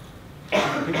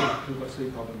 People who've got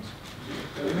sleep problems.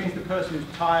 So it means the person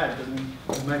who's tired,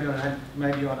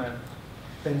 maybe on a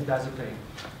benzodiazepine,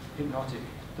 hypnotic,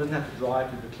 doesn't have to drive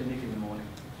to the clinic in the morning.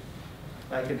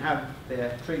 They can have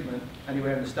their treatment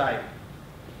anywhere in the state.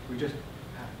 We just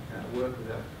work with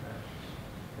a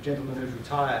gentleman who's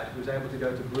retired, who's able to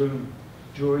go to Broome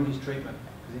during his treatment,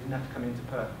 because he didn't have to come into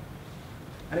Perth.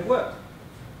 And it worked.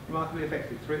 Remarkably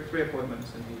effective. Three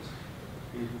appointments, and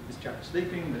this chap was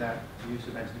sleeping without the use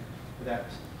of without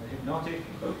a hypnotic.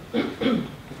 The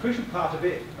crucial part of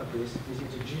this is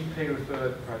it's a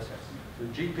GP-referred process. So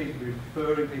the GP is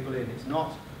referring people in. It's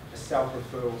not a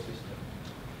self-referral system.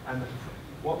 And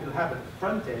what you'll have at the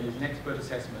front end is an expert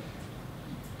assessment.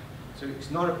 So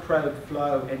it's not a probe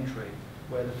flow entry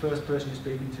where the first person you're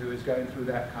speaking to is going through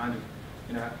that kind of,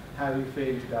 how are you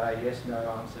feeling today, yes, no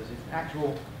answers. It's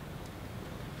actual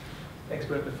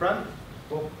expert at the front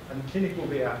Well, and the clinic will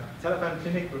be a telephone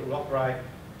clinic, which will operate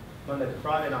Monday to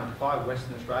Friday, 9 to 5,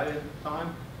 Western Australian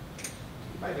time.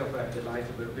 Maybe operate a bit later,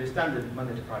 but it'll be a standard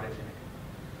Monday to Friday clinic.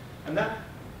 And that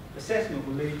assessment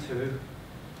will lead to,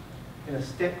 in a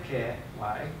step care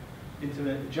way,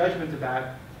 into a judgment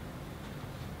about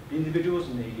the individual's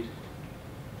need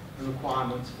and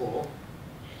requirements for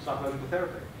psychological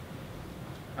therapy.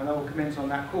 And they will commence on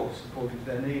that course according to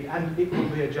their need, and it will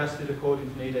be adjusted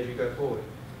according to need as you go forward,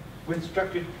 with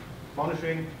structured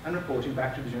monitoring and reporting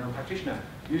back to the general practitioner,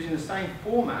 using the same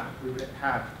format we would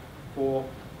have for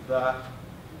the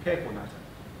care coordinator.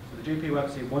 So the GP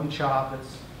won't see one chart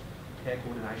that's care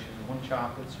coordination, and one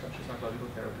chart that's structured psychological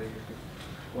therapy,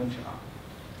 one chart.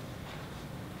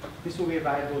 This will be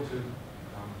available to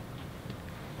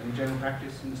any general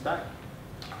practice in the state.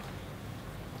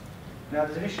 Now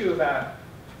there's an issue about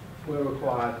we're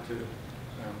required to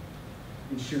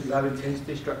institute low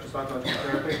intensity structured psychological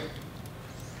therapy.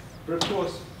 But of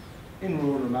course, in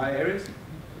rural and remote areas,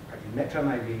 maybe metro,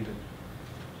 maybe even,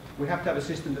 we have to have a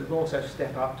system that will also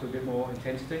step up to a bit more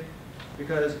intensity,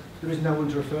 because there is no one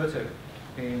to refer to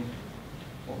in,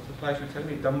 what was the place you were telling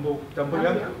me,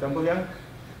 Dumbleyoung?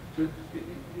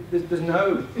 There's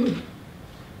no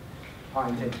high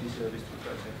intensity service to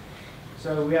refer to.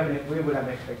 So we would have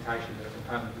an expectation that a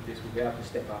component of this will be able to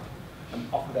step up and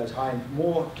offer those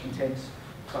more intense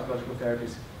psychological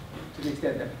therapies to the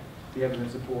extent that the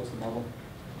evidence supports the model.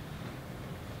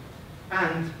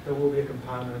 And there will be a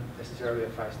component necessarily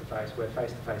of face-to-face, where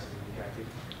face-to-face is indicated.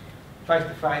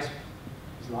 Face-to-face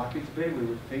is likely to be, we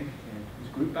would think, is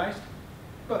group-based,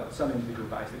 but some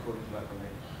individual-based according to local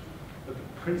needs. But the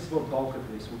principal bulk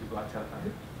of this will be by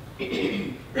telephone.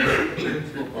 The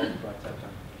principal bulk by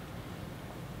telephone.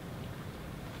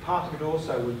 Part of it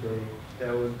also would be,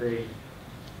 there would be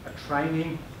a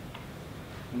training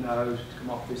node to come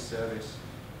off this service,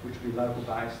 which would be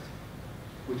local-based,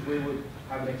 which we would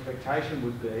have an expectation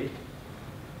would be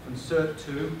from Cert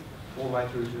 2 all the way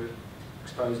through to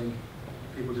exposing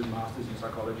people doing masters in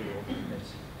psychology or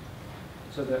this,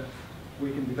 so that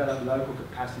we can develop local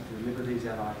capacity to deliver these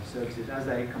allied services as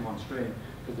they come on stream.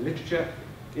 Because the literature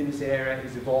in this area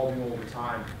is evolving all the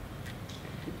time.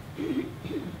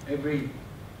 Every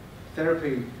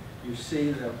therapy you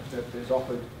see that is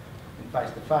offered in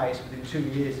face-to-face, within 2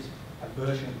 years a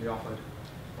version will be offered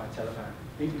by telephone.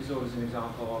 Eating disorder is an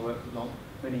example. I worked for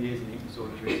many years in eating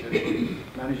disorders research,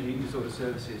 managing eating disorder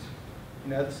services.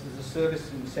 You know, there's a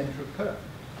service in the centre of Perth,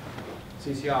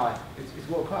 CCI. It's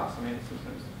world class. I mean, it's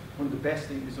one of the best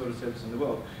eating disorder services in the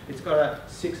world. It's got a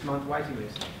 6-month waiting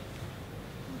list.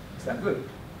 It's that good.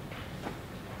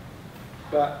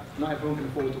 But not everyone can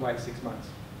afford to wait 6 months.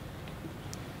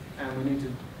 And we need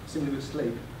to, similarly with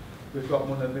sleep, we've got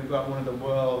one of the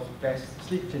world's best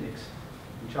sleep clinics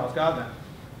in Charles Gardner.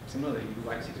 Similarly, you can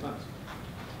wait 6 months.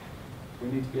 We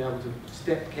need to be able to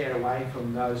step care away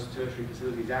from those tertiary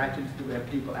facilities out into where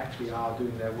people actually are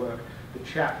doing their work. The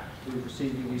chap who was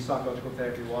receiving his psychological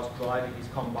therapy was driving his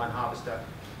combine harvester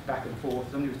back and forth.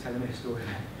 Somebody was telling me a story.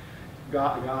 A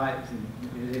guy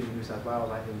in New South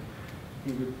Wales, I think,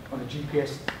 he would, on a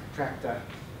GPS tractor,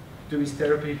 do his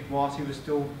therapy whilst he was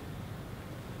still,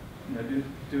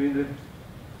 doing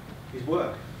his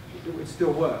work. It would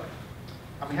still work.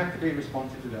 And we have to be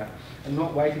responsive to that, and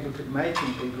not waiting for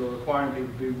making people or requiring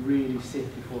people to be really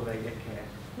sick before they get care.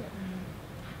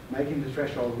 Yeah. Making the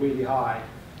threshold really high,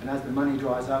 and as the money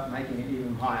dries up, making it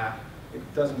even higher, it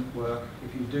doesn't work.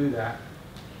 If you do that,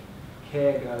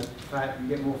 care goes, you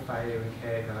get more failure and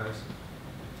care goes.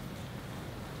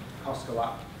 Costs go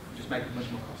up, just make it much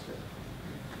more costly.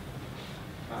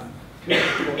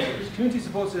 Community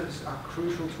support services are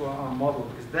crucial to our model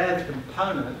because they're the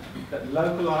component that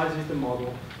localises the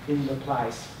model in the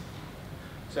place.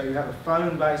 So you have a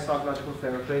phone-based psychological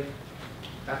therapy,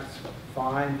 that's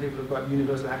fine, people have got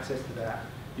universal access to that.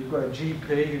 You've got a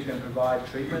GP who's going to provide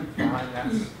treatment, fine,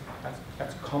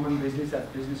 that's common business, that's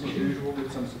business as usual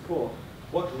with some support.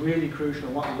 What's really crucial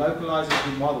and what localises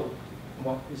the model, and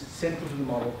what is central to the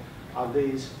model, are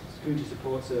these community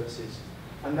support services.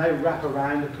 And they wrap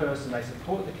around the person, they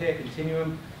support the care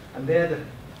continuum, and they're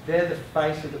the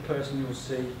face of the person you'll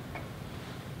see.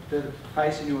 They're the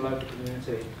face in your local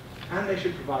community. And they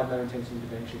should provide low intensity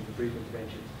interventions and brief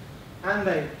interventions. And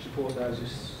they support those who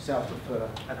self-refer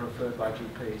and are referred by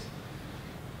GPs.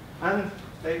 And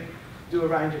they do a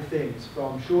range of things,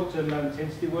 from short-term low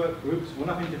intensity work, groups,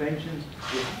 one-off interventions,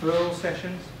 referral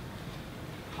sessions,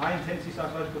 high-intensity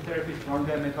psychological therapies for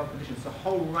ongoing mental health conditions. It's a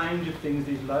whole range of things,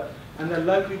 and they're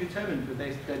locally determined, but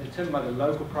they're determined by the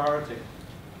local priority.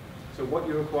 So what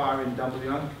you require in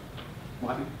Dumbleyoung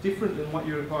might be different than what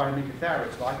you require in Meekatharra,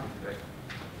 it's likely to be.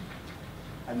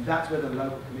 And that's where the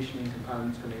local commissioning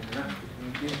components come in, and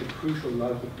that gives the crucial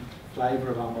local flavour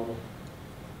of our model.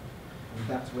 And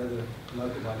that's where the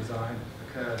local by design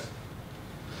occurs.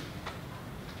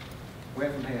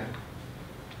 Where from here?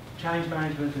 Change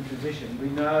management and transition. We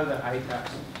know that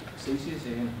ATAPS ceases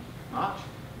in March,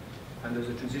 and there's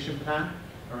a transition plan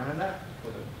around that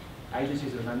for the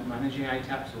agencies that are managing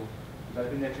ATAPS or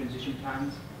developing their transition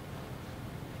plans.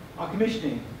 Our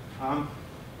commissioning,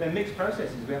 they're mixed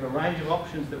processes. We have a range of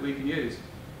options that we can use,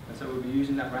 and so we'll be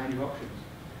using that range of options.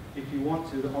 If you want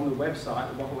to, on the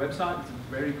website, the WAFA website, it's a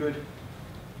very good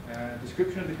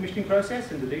description of the commissioning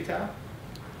process in the detail.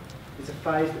 It's a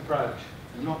phased approach.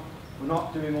 We're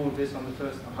not doing all of this on the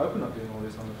first. I hope we're not doing all of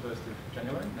this on the 1st of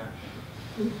January. No.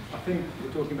 I think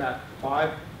we're talking about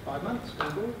five months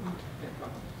going forward. Yeah,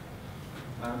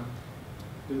 5 months.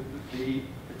 The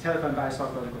telephone-based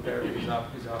psychological therapy is our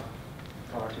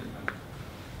priority at the moment.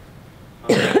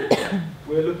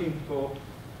 We're looking for.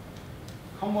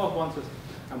 Commonwealth wants us,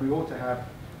 and we ought to have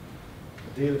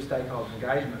a deal of stakeholder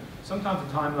engagement. Sometimes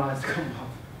the timelines come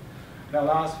off. They'll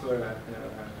ask for a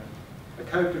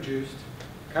co-produced,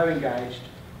 co-engaged,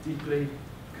 deeply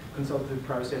consultative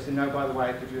process, and no, by the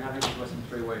way, could you have it for less than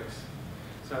 3 weeks?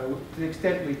 So to the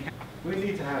extent we can, we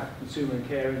need to have consumer and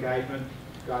care engagement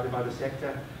guided by the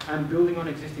sector and building on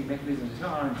existing mechanisms. It's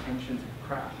not our intention to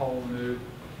create a whole new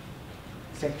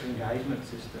sector engagement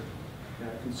system,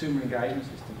 consumer engagement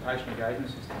system, patient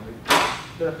engagement system.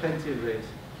 There are plenty of these.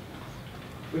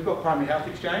 We've got primary health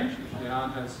exchange, which Learne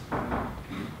has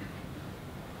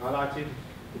highlighted.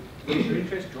 If you're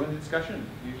interested, join the discussion.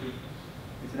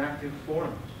 It's an active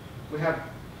forum. We have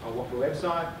our WAFA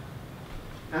website,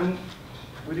 and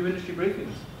we do industry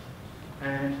briefings,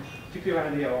 and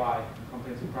particularly around EOI,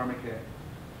 comprehensive primary care,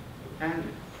 and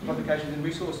publications and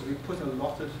resources. We put a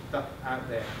lot of stuff out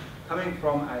there. Coming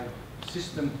from a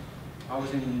system, I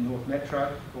was in North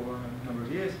Metro for a number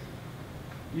of years,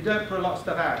 you don't put a lot of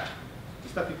stuff out. The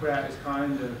stuff you put out is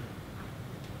kind of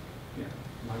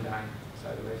mundane, to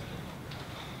say the least.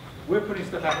 We're putting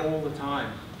stuff out all the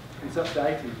time. It's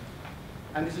updated.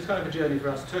 And this is kind of a journey for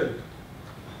us too.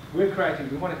 We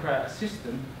want to create a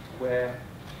system where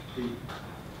the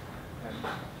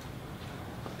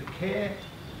care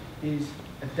is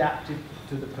adapted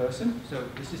to the person. So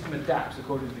the system adapts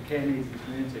according to the care needs of the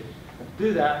community. And to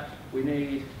do that, we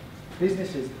need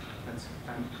businesses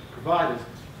and providers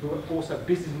who are also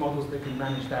business models that can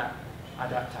manage that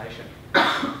adaptation,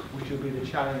 which will be the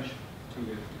challenge to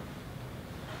you.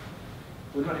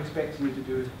 We're not expecting you to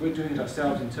do it. We're doing it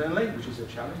ourselves internally, which is a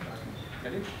challenge, I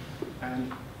can get it.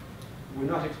 And we're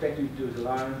not expecting you to do it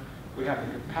alone. We have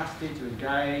the capacity to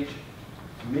engage,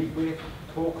 to meet with,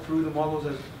 talk through the models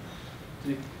to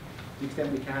the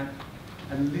extent we can,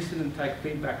 and listen and take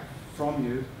feedback from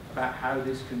you about how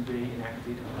this can be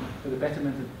enacted for the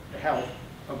betterment of the health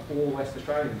of all West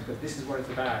Australians, because this is what it's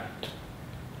about.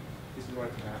 This is what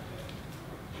it's about.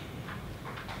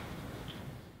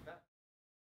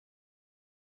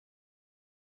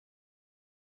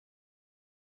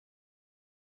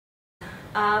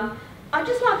 I'd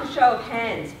just like a show of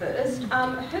hands first.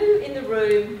 Who in the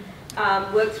room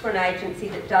works for an agency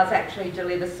that does actually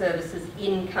deliver services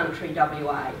in country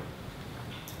WA?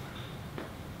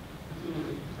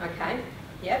 Okay,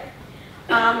 yep.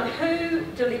 Who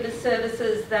delivers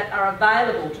services that are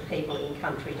available to people in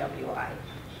country WA?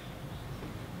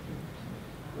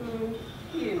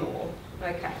 Few more,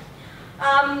 okay.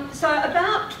 So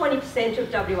about 20%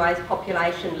 of WA's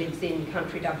population lives in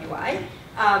country WA.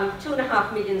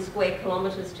 2.5 million square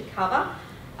kilometres to cover.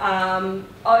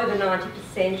 Over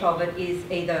 90% of it is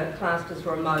either classed as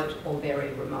remote or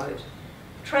very remote.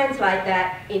 Translate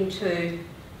that into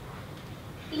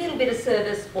a little bit of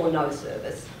service or no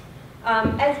service.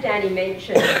 As Danny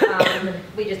mentioned,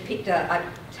 we just picked a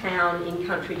town in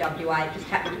country WA, it just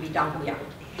happened to be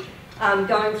Dumbleyung.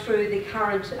 Going through the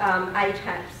current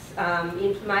ATAPS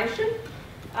information,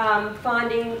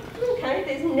 finding, okay,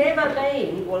 there's never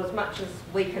been, well, as much as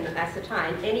we can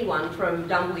ascertain, anyone from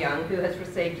Dumbleyung who has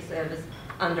received a service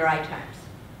under ATAPS.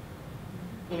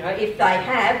 You know, if they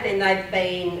have, then they've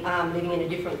been living in a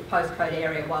different postcode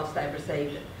area whilst they've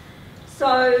received it.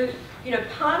 So, you know,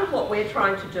 part of what we're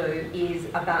trying to do is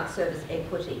about service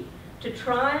equity, to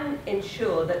try and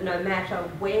ensure that no matter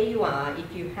where you are,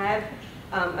 if you have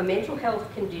a mental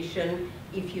health condition,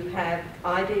 if you have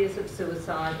ideas of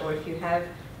suicide, or if you have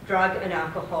drug and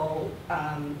alcohol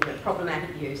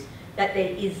problematic use, that there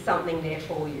is something there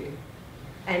for you.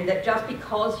 And that just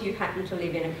because you happen to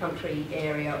live in a country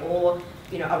area or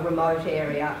a remote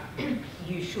area,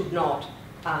 you should not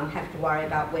have to worry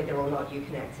about whether or not you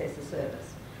can access a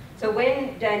service. So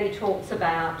when Danny talks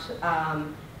about,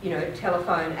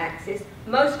 telephone access,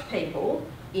 most people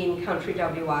in country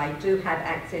WA do have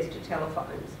access to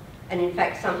telephones. And in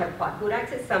fact, some have quite good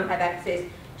access, some have access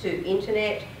to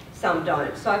internet, some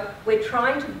don't. So we're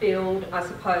trying to build, I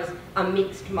suppose, a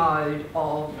mixed mode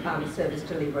of service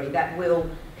delivery that will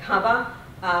cover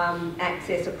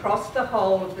access across the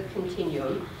whole of the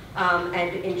continuum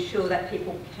and ensure that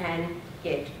people can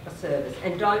get a service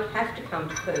and don't have to come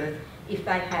to Perth if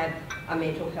they have a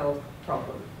mental health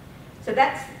problem. So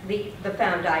that's the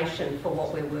foundation for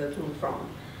what we're working from.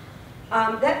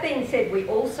 That being said, we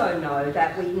also know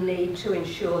that we need to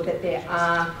ensure that there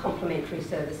are complementary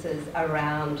services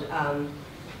around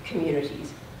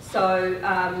communities. So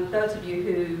those of you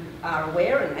who are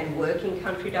aware and work in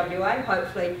country WA,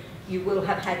 hopefully you will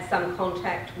have had some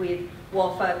contact with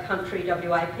WAFA country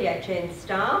WA PHN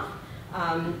staff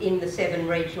in the 7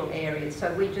 regional areas.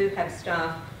 So we do have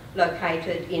staff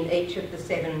located in each of the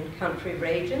 7 country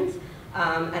regions.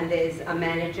 And there's a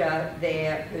manager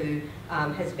there who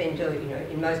has been doing,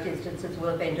 in most instances will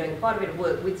have been doing quite a bit of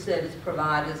work with service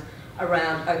providers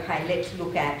around, okay, let's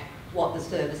look at what the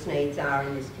service needs are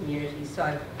in this community.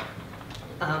 So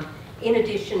in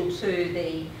addition to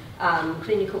the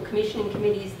clinical commissioning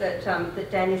committees that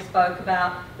Danny spoke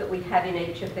about that we have in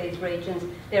each of these regions,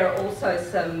 there are also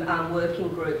some working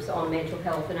groups on mental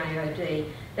health and AOD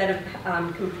that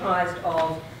are comprised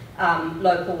of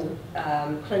local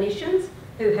clinicians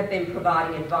who have been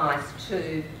providing advice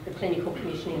to the clinical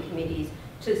commissioning committees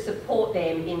to support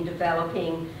them in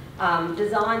developing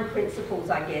design principles,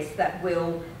 I guess, that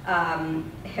will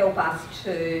help us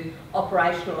to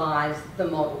operationalise the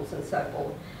models and so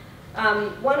forth.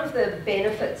 One of the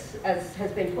benefits, as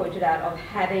has been pointed out, of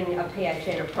having a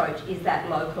PHN approach is that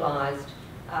localised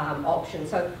option.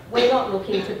 So we're not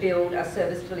looking to build a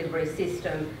service delivery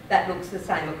system that looks the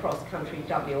same across country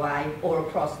WA or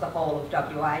across the whole of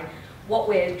WA. What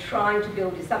we're trying to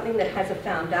build is something that has a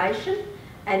foundation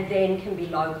and then can be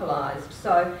localised.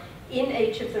 So in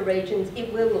each of the regions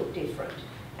it will look different,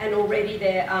 and already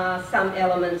there are some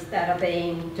elements that are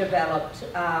being developed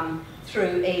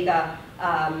through either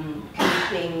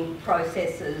commissioning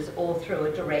processes or through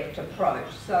a direct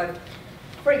approach. So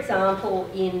for example,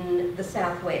 in the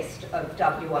southwest of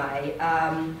WA,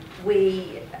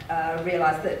 we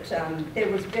realised that there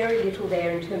was very little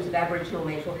there in terms of Aboriginal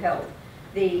mental health.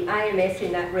 The AMS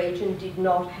in that region did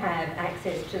not have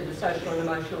access to the social and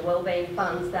emotional wellbeing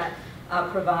funds that are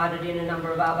provided in a number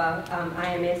of other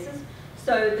AMSs.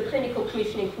 So the Clinical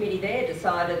Commissioning Committee there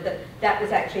decided that that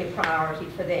was actually a priority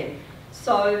for them.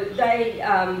 So they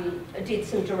did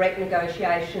some direct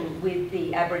negotiation with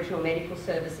the Aboriginal Medical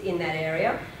Service in that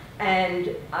area,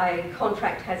 and a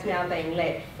contract has now been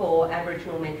let for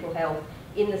Aboriginal mental health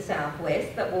in the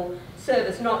southwest that will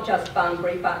service not just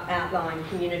Bunbury but outlying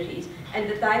communities, and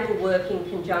that they will work in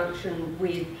conjunction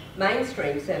with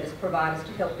mainstream service providers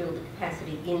to help build the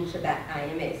capacity into that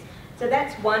AMS. So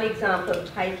that's one example of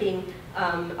taking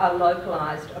a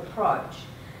localised approach.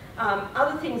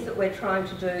 Other things that we're trying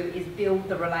to do is build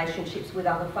the relationships with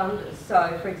other funders.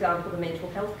 So, for example, the Mental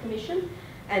Health Commission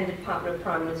and the Department of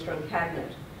Prime Minister and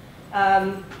Cabinet.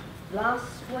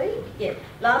 Last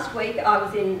week I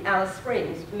was in Alice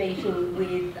Springs meeting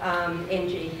with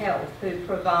NG Health, who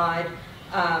provide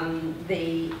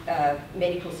the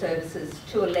medical services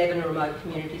to 11 remote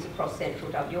communities across central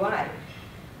WA.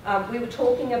 We were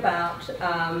talking about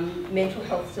mental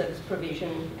health service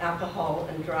provision, alcohol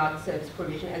and drug service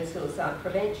provision and suicide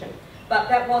prevention. But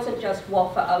that wasn't just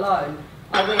WAFA alone.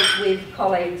 I went with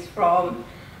colleagues from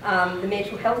the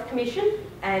Mental Health Commission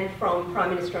and from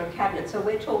Prime Minister and Cabinet. So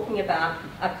we're talking about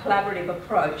a collaborative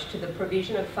approach to the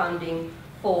provision of funding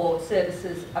for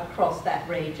services across that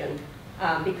region.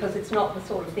 Because it's not the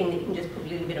sort of thing that you can just put a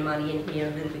little bit of money in here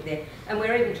and a little bit there. And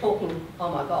we're even talking,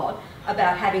 oh my God,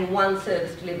 about having one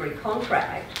service delivery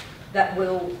contract that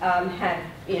will have,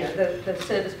 the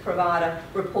service provider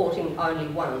reporting only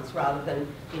once rather than,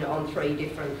 on 3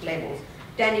 different levels.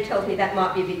 Danny tells me that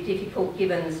might be a bit difficult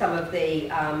given some of the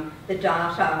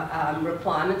data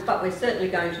requirements, but we're certainly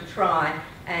going to try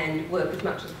and work as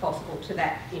much as possible to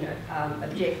that,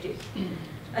 objective.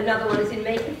 Another one is in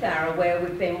Meekatharra, where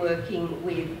we've been working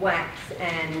with WACS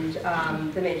and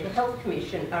the Mental Health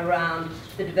Commission around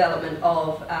the development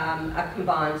of a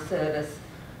combined service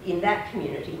in that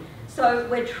community. So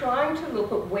we're trying to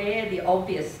look at where the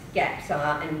obvious gaps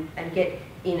are and get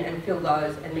in and fill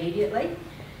those immediately.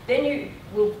 Then you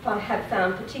will have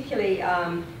found, particularly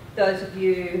those of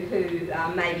you who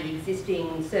may be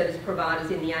existing service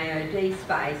providers in the AOD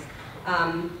space,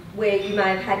 where you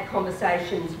may have had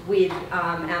conversations with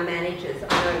our managers.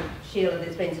 I know Sheila,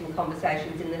 there's been some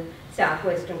conversations in the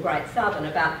southwest and Great Southern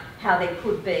about how there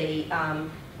could be,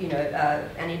 you know,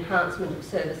 an enhancement of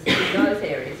services in those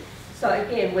areas. So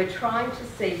again, we're trying to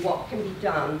see what can be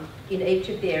done in each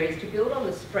of the areas to build on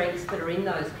the strengths that are in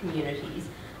those communities,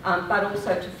 but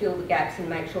also to fill the gaps and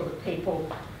make sure that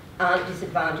people aren't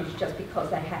disadvantaged just because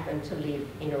they happen to live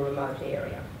in a remote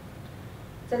area.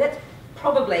 So that's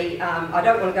probably, I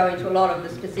don't want to go into a lot of the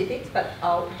specifics, but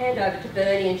I'll hand over to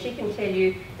Bernie and she can tell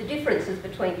you the differences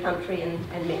between country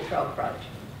and metro approach.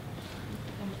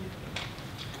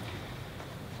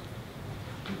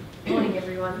 Good morning,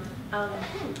 everyone.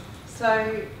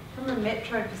 So from a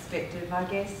metro perspective, I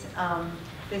guess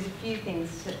there's a few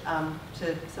things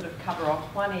to sort of cover off.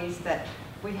 One is that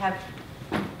we have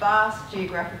vast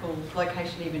geographical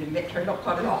location, even in metro, not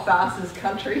quite as vast as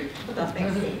country,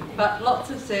 but lots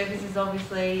of services,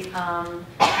 obviously, lots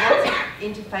of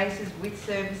interfaces with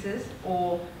services,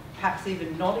 or perhaps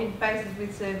even not interfaces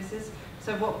with services.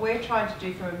 So what we're trying to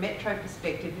do from a metro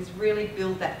perspective is really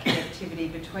build that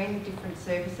connectivity between the different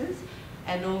services,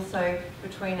 and also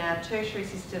between our tertiary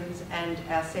systems and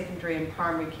our secondary and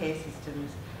primary care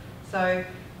systems. So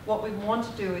what we want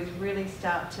to do is really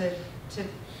start to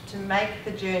make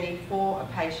the journey for a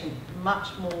patient much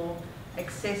more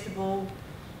accessible,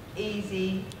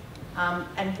 easy,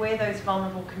 and where those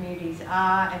vulnerable communities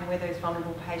are and where those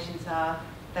vulnerable patients are,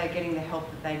 they're getting the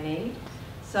help that they need.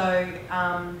 So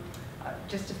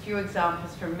just a few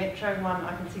examples from Metro. One,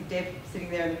 I can see Deb sitting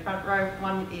there in the front row.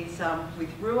 One is with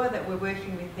RUA, that we're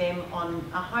working with them on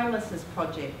a homelessness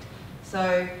project.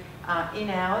 So in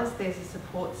ours, there's a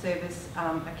support service,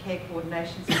 a care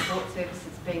coordination support service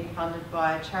that's being funded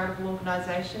by a charitable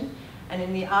organisation. And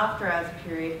in the after hours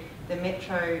period, the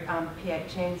Metro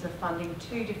PHNs are funding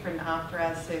 2 different after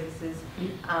hours services,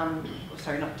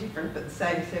 sorry, not different, but the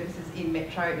same services in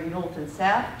Metro in North and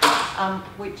South,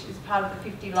 which is part of the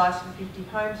 50 Lives for 50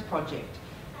 Homes project.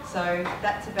 So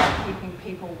that's about keeping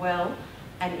people well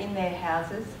and in their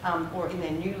houses, or in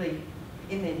their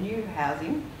new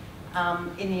housing,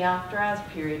 in the after hours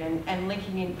period, and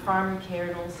linking in primary care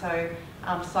and also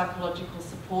psychological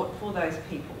support for those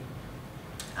people.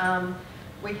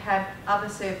 We have other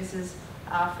services,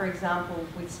 for example,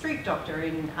 with Street Doctor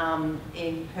in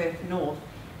Perth North,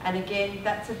 and again,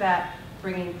 that's about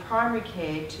bringing primary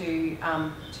care to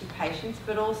patients,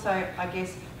 but also, I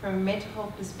guess, from a mental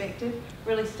health perspective,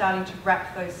 really starting to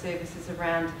wrap those services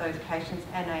around those patients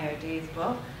and AOD as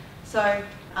well. So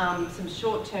some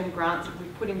short-term grants that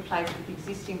we've put in place with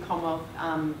existing Commonwealth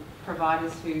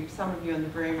providers, who some of you in the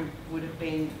room would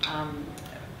be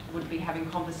having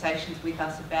conversations with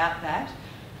us about that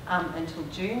until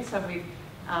June. So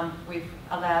we've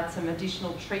allowed some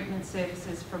additional treatment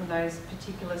services from those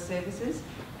particular services,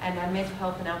 and our mental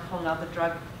health and alcohol and other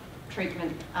drug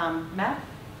treatment map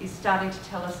is starting to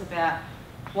tell us about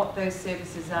what those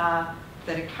services are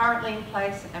that are currently in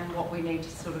place and what we need to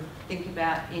sort of think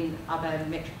about in other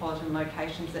metropolitan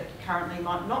locations that currently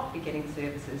might not be getting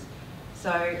services.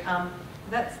 So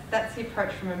that's the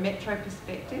approach from a metro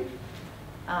perspective.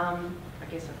 I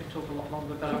guess I could talk a lot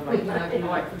longer, but I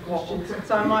might waffle.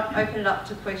 So I might open it up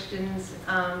to questions,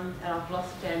 and I've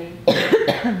lost Danny.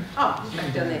 Oh, she's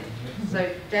back down there. So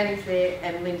Danny's there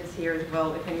and Linda's here as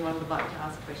well, if anyone would like to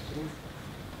ask questions.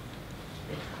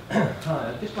 Hi,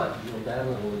 I'd just like to drill down a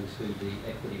little into the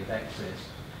equity of access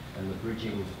and the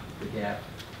bridging the gap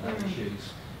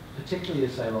issues, particularly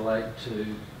as they relate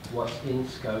to what's in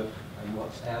scope and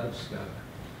what's out of scope.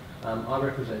 I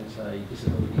represent a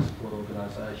disability support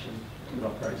organisation that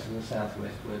operates in the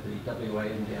southwest, where the WA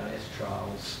NDIS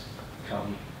trials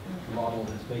model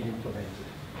has been implemented.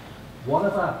 One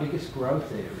of our biggest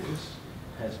growth areas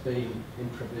has been in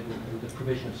the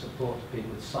provision of support to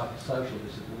people with psychosocial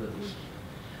disabilities.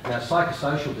 Now,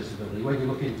 psychosocial disability, when you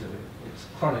look into it, it's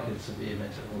chronic and severe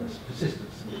mental illness,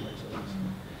 persistent severe mental illness.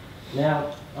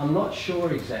 Now, I'm not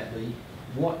sure exactly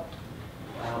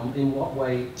in what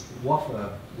way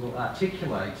WAFA will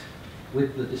articulate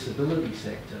with the disability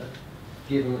sector,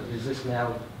 given that there's this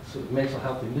now sort of mental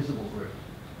health invisible group.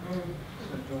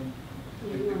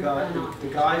 The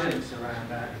guidance around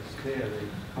that is clear. The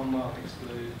Commonwealth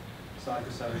exclude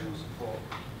psychosocial support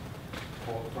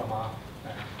from our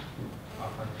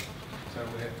country. So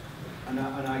and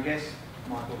I guess,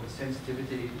 Michael, the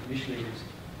sensitivity initially is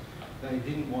they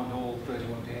didn't want all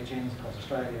 31 PHNs across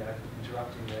Australia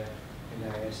interrupting their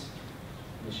NDIS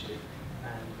initiative.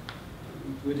 And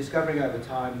we're discovering over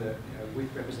time that, you know,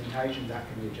 with representation that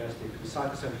can be adjusted. The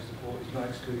psychosocial support is not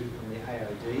excluded from the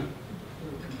AOD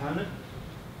component.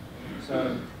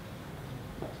 So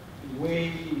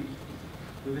we've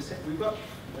got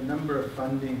a number of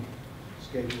funding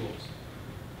schedules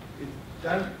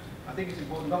I think it's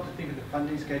important not to think of the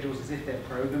funding schedules as if they're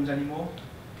programs anymore.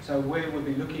 So where we'll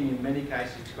be looking in many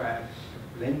cases to create a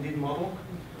blended model.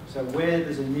 So where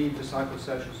there's a need for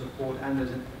psychosocial support and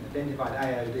there's an identified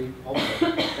AOD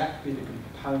also, that would be the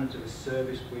component of a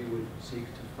service we would seek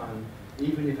to fund,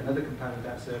 even if another component of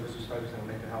that service was focused on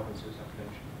mental health and suicide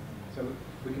prevention. So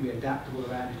we can be adaptable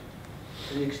around it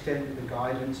to the extent that the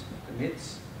guidance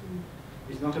permits.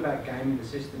 It's not about gaming the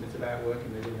system, it's about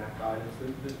working within that guidance.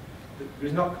 There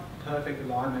is not perfect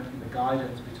alignment in the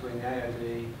guidance between the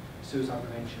AOD, suicide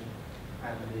prevention,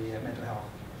 and the mental health.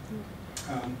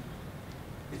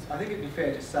 I think it'd be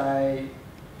fair to say,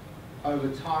 over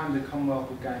time, the Commonwealth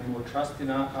will gain more trust in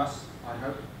us, I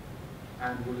hope,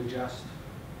 and will adjust.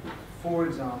 For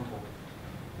example,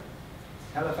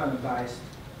 telephone-based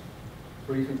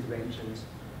brief interventions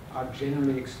are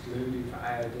generally excluded for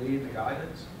AOD in the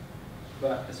guidance,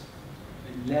 but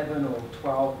 11 or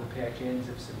 12 of the PHNs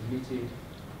have submitted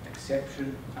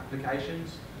exception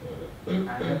applications, and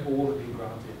all have been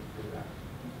granted to that.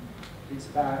 It's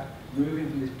about moving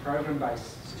from this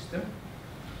program-based system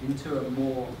into a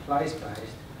more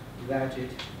place-based, without it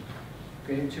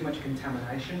getting too much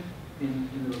contamination in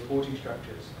the reporting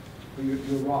structures. But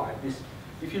you're right.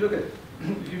 If you look at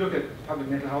public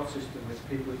mental health system with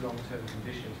people with long-term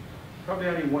conditions, probably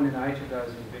only 1 in 8 of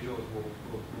those individuals will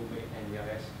meet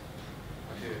NDIS.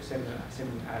 I do 7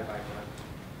 out of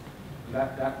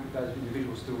 8. Those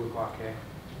individuals still require care.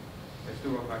 They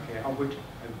still require care, of which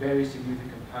a very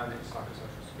significant component is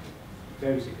psychosocial support.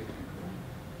 Very significant.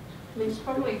 I mean, it's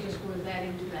probably just worth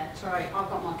adding to that. Sorry, I've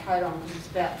got my coat on because it's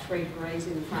about 3 degrees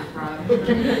in the front row.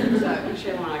 So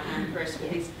whichever one I can impress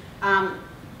with is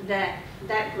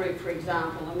that group, for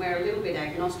example, and we're a little bit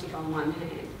agnostic on one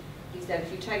hand, is that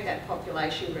if you take that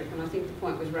population group, and I think the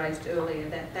point was raised earlier,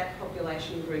 that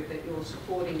population group that you're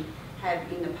supporting have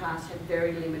in the past had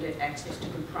very limited access to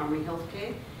good primary health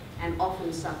care and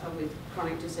often suffer with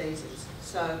chronic diseases.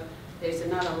 So there's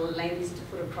another lens to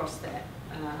put across that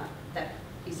that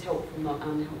is helpful, not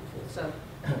unhelpful. So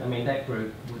I mean, that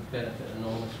group would benefit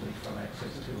enormously from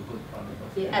access to a good primary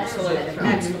health care. yeah, absolutely,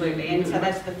 absolutely, and so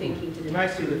that's the thinking to do. You may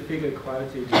see the figure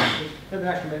quoted.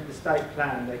 The state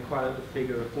plan, they quoted the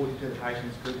figure of 40% of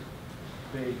patients could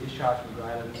be discharged from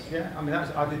grey levels. Yeah, I mean,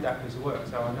 I did that piece of work,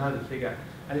 so I know the figure.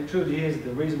 And it truly is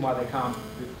the reason why they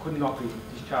could not be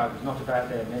discharged is not about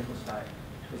their mental state.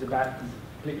 It's about the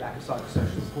complete lack of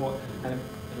psychosocial support and a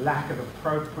lack of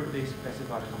appropriately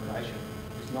specified accommodation.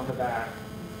 It's not about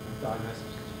diagnosis of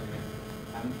schizophrenia.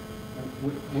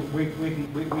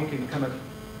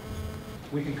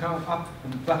 We can come up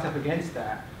and butt up against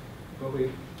that, but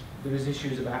there is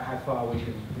issues about how far we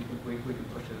can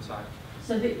push to the side.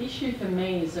 So the issue for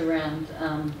me is around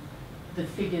the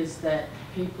figures that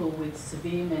people with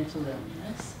severe mental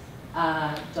illness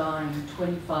are dying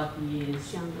 25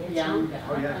 years younger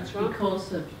Oh, yeah. That's right.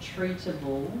 because of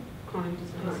treatable Chronic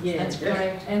disease. Yeah. That's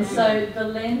correct. And so the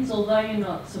lens, although you're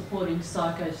not supporting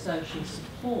psychosocial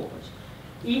support,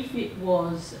 if it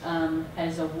was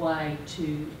as a way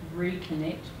to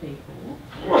reconnect people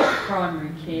with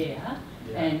primary care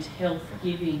and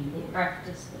health-giving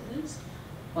practices,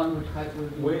 one would hope we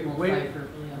would look more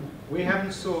favourably on it. We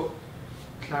haven't sought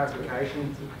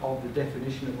clarification of the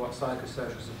definition of what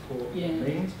psychosocial support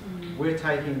means. We're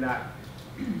taking that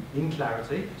in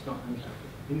clarity, it's not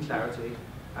in clarity,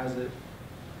 as a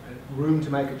room to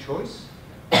make a choice.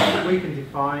 We can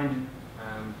define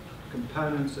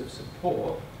components of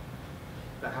support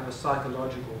that have a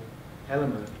psychological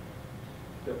element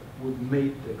that would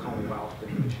meet the Commonwealth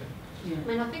definition. Yeah. I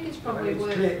mean, I think it's I probably mean, it's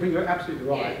worth... clear, but you're absolutely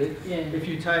right. Yeah. If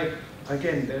you take,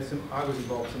 again, I was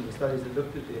involved in some of the studies that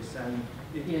looked at this, and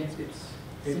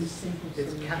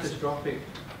it's catastrophic.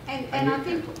 And I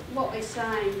think what we're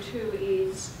saying too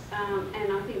is,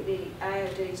 and I think the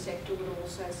AOD sector would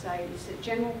also say this, that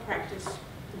general practice,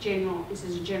 this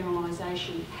is a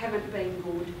generalisation, haven't been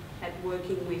good at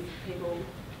working with people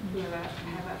who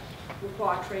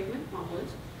require treatment, my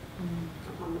words. I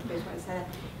can't remember the best way to say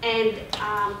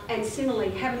that. And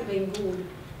similarly, haven't been good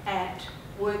at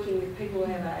working with people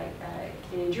who have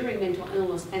an enduring mental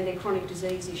illness and their chronic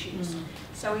disease issues.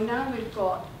 So we know we've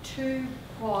got two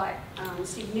quite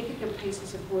significant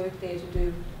pieces of work there to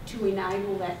do to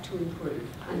enable that to improve.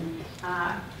 And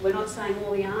we're not saying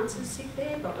all the answers sit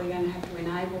there, but we're going to have to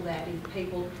enable that if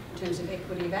people, in terms of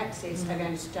equity of access, are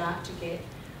going to start to get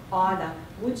either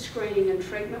good screening and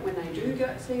treatment when they do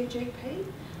go see a GP,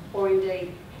 or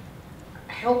indeed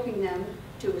helping them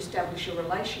to establish a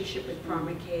relationship with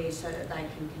primary care so that they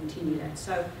can continue that.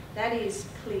 So that is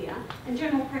clear. And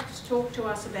general practice talk to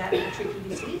us about how tricky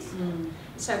this is.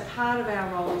 So part of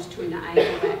our role is to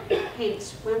enable that.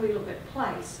 Hence, when we look at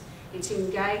place, it's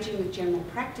engaging with general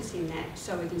practice in that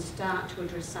so we can start to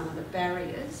address some of the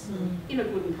barriers in a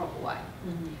good and proper way.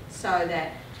 So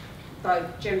that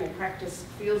both general practice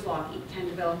feels like it can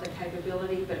develop the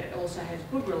capability, but it also has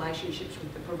good relationships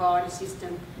with the provider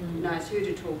system, knows who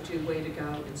to talk to, where to go,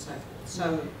 and so forth.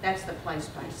 So that's the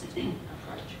place-based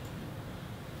approach.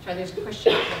 So there's a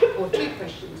question or two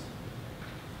questions.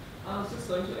 I was just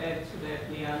going to add to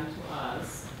that, Learne, to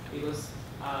us, because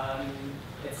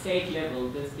at state level,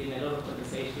 there's been a lot of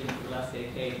conversation in the last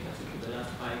decade, particularly the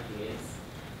last 5 years,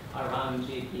 around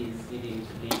GPs needing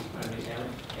to leave primary health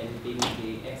and being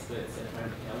the experts at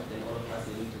primary health, and all of us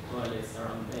needing to coalesce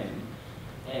around them.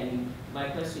 And my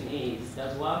question is,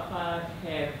 does WAPA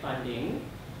have funding?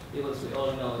 Because we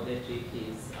all know that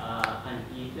GPs are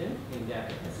uneven in their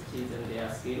capacities and they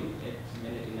are skilled at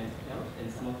managing mental health, and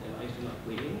some of them are actually not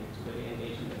willing to really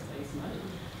engage in that space much.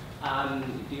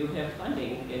 Do you have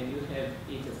funding, and you have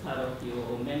it as part of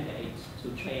your mandate to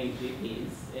train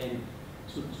GPs and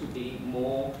to be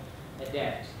more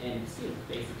adept and skilled,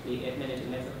 basically, at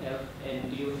managing mental health? And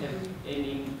do you have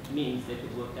any means that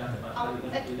you've worked out about how you're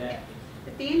going to do that?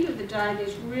 At the end of the day,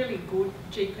 there's really good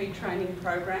GP training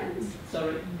programs.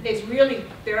 Sorry?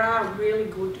 There are really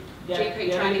good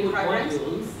GP training programs.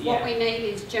 Modules, What we need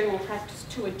is general practice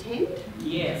to attend.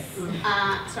 Yes.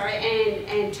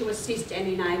 And to assist and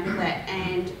enable that.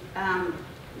 And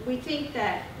we think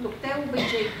that, look, there will be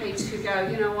GPs who go,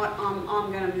 you know what,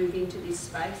 I'm going to move into this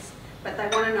space, but they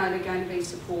want to know they're going to be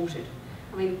supported.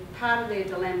 I mean, part of their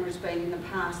dilemma has been in the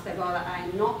past, they've either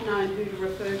A, not known who to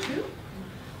refer to,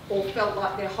 or felt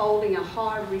like they're holding a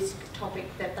high risk topic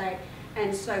that they,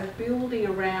 and so building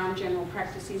around general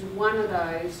practice is one of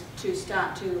those to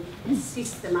start to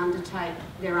assist them undertake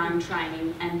their own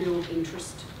training and build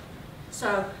interest.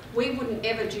 So we wouldn't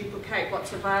ever duplicate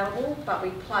what's available, but we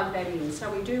plug that in. So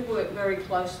we do work very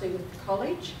closely with the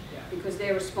college because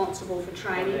they're responsible for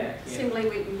training.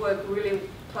 Similarly, we work really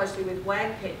closely with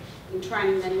WAGPET in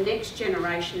training the next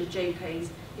generation of GPs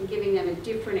and giving them a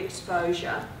different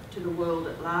exposure to the world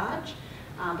at large,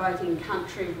 both in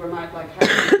country, remote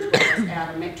locations, as well as out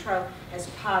of metro, as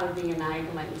part of the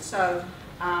enabling. So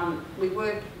we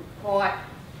work quite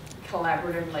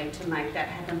collaboratively to make that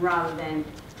happen rather than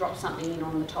drop something in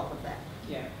on the top of that.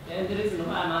 Yeah, and the reason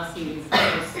why I'm asking is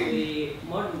because the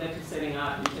model that you're setting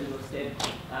up in terms of state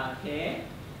care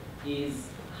is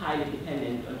highly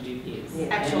dependent on GPs. Yeah.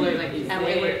 Absolutely. Is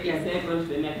there going to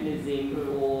be a mechanism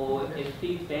for a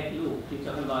feedback loop? You're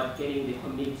talking about getting the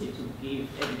community to give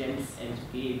evidence and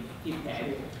to give feedback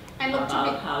and look,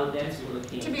 about how that's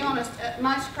working. To be honest,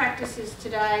 most practices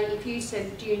today, if you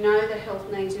said, do you know the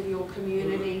health needs of your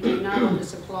community, do you know what the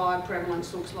supply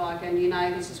prevalence looks like, and you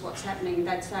know this is what's happening,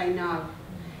 they'd say no.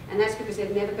 And that's because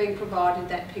they've never been provided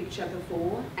that picture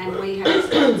before, and we have to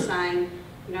start saying,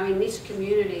 you know, in this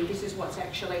community, this is what's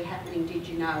actually happening, did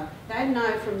you know? They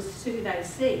know from who they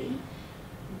see,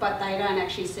 but they don't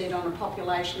actually see it on a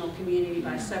population or community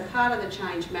base. So part of the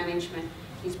change management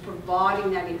is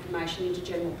providing that information into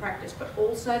general practice, but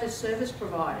also to service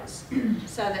providers,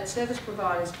 so that service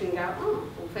providers can go, oh,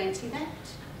 we'll fancy that,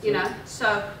 you know?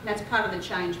 So that's part of the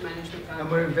change management going on.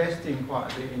 And we're investing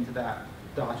quite a bit into that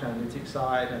data analytics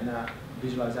side and that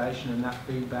visualisation and that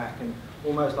feedback, and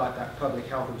almost like that public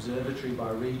health observatory by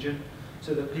region,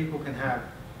 so that people can have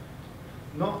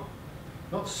not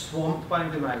swamped by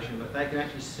information, but they can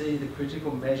actually see the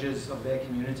critical measures of their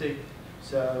community.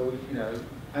 So, you know,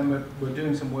 and we're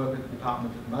doing some work with the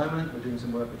department at the moment, we're doing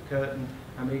some work with Curtin,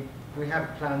 and we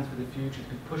have plans for the future to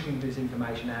be pushing this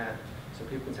information out so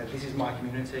people can say, this is my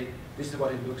community, this is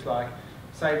what it looks like.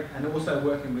 So, and also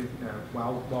working with, you know,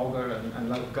 Walga and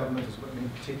local government in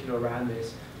particular around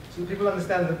this, so people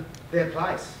understand their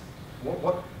place.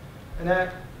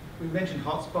 And we mentioned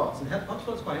hotspots, and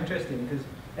hotspots are quite interesting because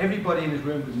everybody in this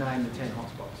room could name the 10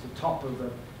 hotspots, the top of the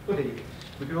peak.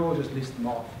 We could all just list them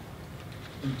off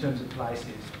in terms of places.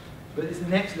 But it's the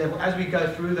next level, as we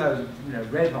go through those, you know,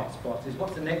 red hotspots, is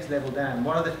what's the next level down?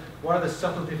 What are the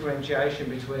subtle differentiation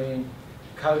between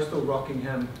coastal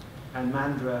Rockingham and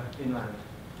Mandurah inland?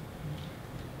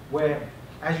 Where,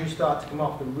 as you start to come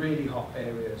off the really hot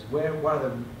areas,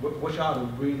 which are the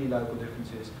really local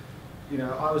differences? You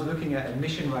know, I was looking at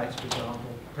admission rates, for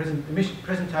example,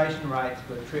 presentation rates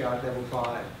for triage level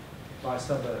 5 by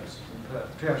suburbs in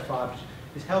Perth. Triage 5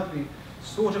 is helping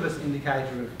sort of an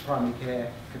indicator of primary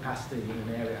care capacity in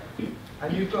an area.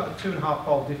 And you've got a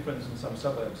 2.5-fold difference in some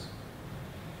suburbs.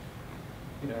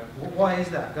 You know, why is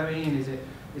that going in? Is it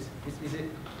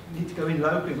need to go in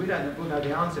locally? We don't know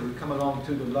the answer. We come along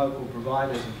to the local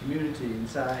providers and community and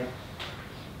say,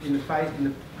 in the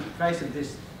face of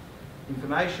this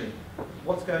information,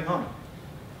 what's going on?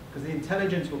 Because the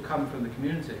intelligence will come from the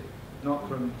community, not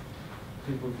from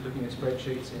people looking at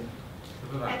spreadsheets in.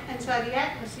 And so the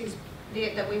atlas is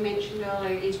that we mentioned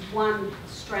earlier is one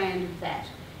strand of that,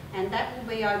 and that will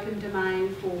be open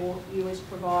domain for you as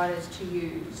providers to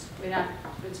use.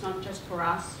 It's not just for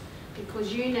us,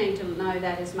 because you need to know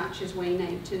that as much as we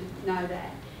need to know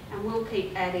that, and we'll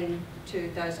keep adding to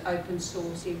those open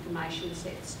source information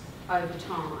sets over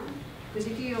time. Because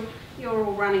if you're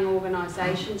all running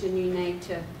organisations and you need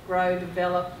to grow,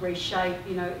 develop, reshape,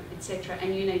 you know, etc.,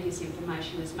 and you need this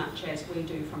information as much as we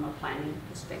do from a planning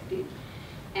perspective.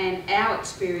 And our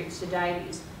experience to date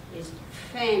is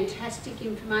fantastic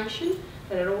information,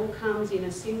 but it all comes in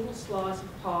a single slice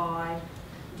of pie,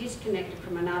 disconnected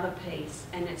from another piece,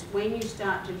 and it's when you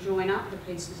start to join up the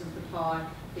pieces of the pie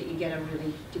that you get a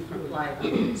really different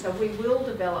flavour. So we will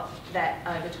develop that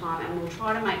over time, and we'll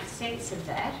try to make sense of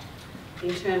that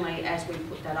internally as we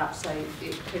put that up so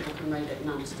people can read it and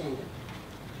understand it.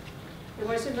 There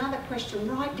was another question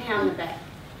right down the back.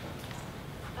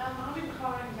 I'm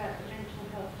inquiring about the mental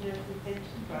health nurse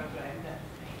incentive program that's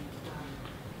been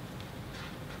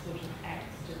sort of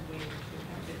axed, and we have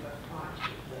a bit of a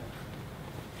fight with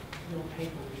the more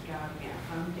people regarding our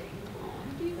funding.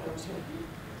 There's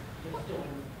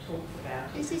talks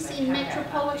about it. Is this in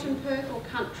metropolitan Perth or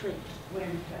country? We're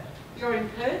in Perth. You're in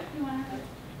Perth? You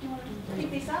want to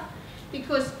pick this up?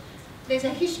 Because there's a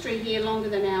history here longer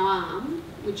than our arm,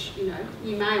 which you know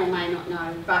you may or may not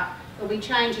know, but there'll be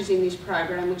changes in this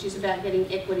program, which is about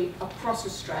getting equity across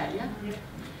Australia,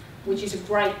 which is a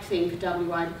great thing for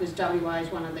WA, because WA is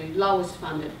one of the lowest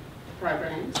funded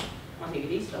programs. I think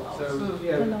it is the lowest. So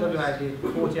yeah, WA did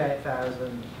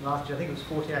 48,000 last year. I think it was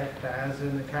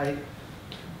 48,000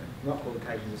 not called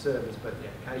occasions of service, but yeah,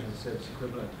 occasions of service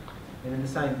equivalent. And in the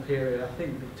same period, I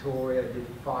think Victoria did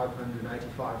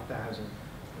 585,000.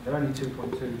 They're only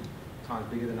 2.2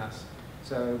 times bigger than us.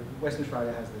 So Western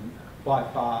Australia has by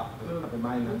far of the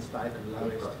mainland state the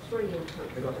lowest.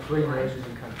 They've got 3 mergers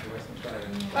in country, Western Australia.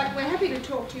 But we're happy to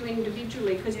talk to you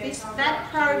individually, because that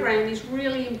program is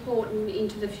really important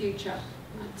into the future.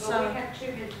 Well, we have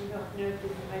 2 mental health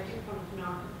nurses, and they did promise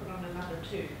now to put on another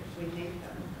 2 because we need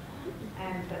them.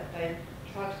 But they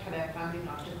tried to cut our funding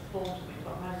off just fall to we've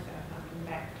got most of our funding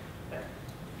back, but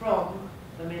from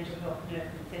the mental health nurse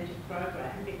incentive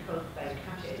program, because they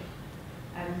cut it.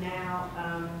 And now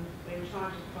we're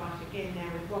trying to fight again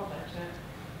now with WAPA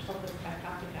to top us back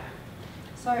up again.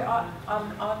 So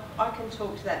I can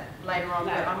talk to that later on,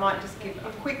 but I might just give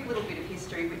a quick little bit of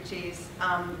history, which is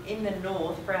in the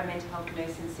north, for our mental health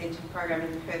nurse incentive program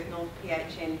in the Perth North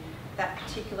PHN, that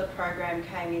particular program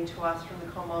came into us from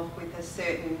the Commonwealth with a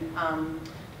certain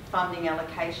funding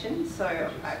allocation, so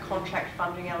a contract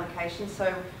funding allocation.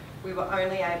 So we were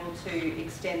only able to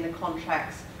extend the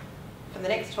contracts for the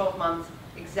next 12 months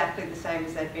exactly the same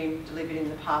as they'd been delivered in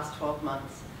the past 12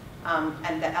 months.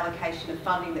 And the allocation of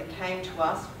funding that came to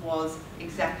us was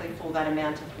exactly for that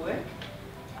amount of work.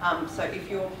 So if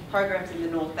your program's in the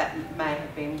north, that may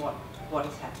have been what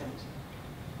has happened.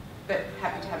 But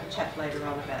happy to have a chat later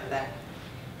on about that.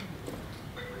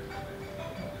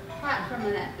 Apart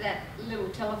from that little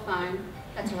telephone,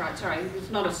 that's all right, sorry, it's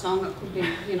not a song, it could be,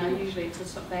 you know, usually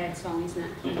it's a bad song, isn't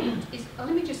it?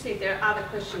 Let me just see if there are other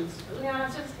questions. Leanne, I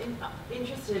was just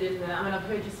interested in I mean, I've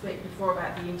heard you speak before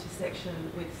about the intersection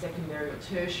with secondary or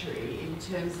tertiary in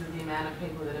terms of the amount of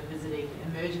people that are visiting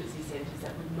emergency centres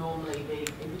that would normally be,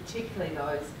 and particularly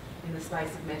those in the space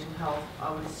of mental health,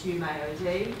 I would assume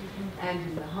AOD, and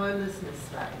in the homelessness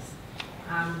space.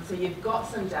 So you've got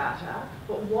some data,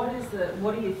 but what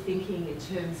are you thinking in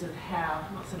terms of how,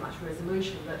 not so much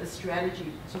resolution, but the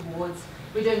strategy towards,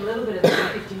 we're doing a little bit of the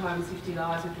 50 homes, 50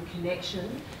 lives with the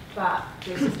connection, but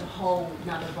there's just a whole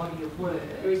another body of work.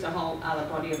 There is a whole other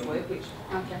body of work, which,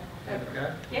 okay.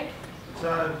 Okay. Yeah.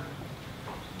 So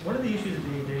one of the issues of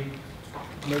the ED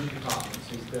emergency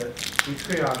departments is that we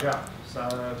triage up.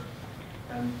 So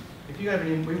if you have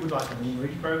we would like an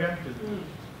in-reach program to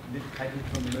taken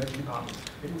from the emergency department.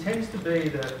 It tends to be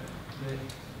that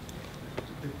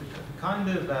the kind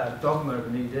of dogma of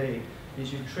an ED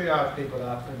is you triage people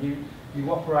up and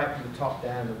you operate from the top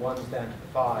down, the 1s down to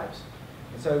the 5s.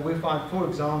 And so we find, for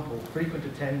example, frequent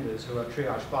attenders who are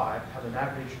triage 5 have an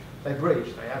average, they wait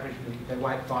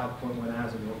 5.1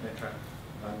 hours in North Metro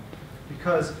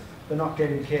because they're not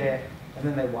getting care and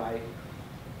then they wait.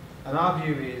 And our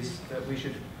view is that we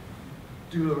should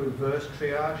do a reverse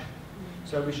triage.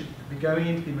 So we should be going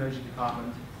into the emergency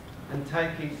department and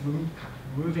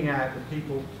moving out the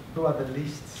people who are the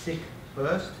least sick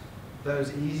first,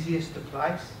 those easiest to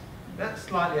place. That's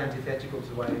slightly antithetical to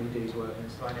the way EDs work, and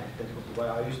it's slightly antithetical to the way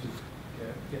I used to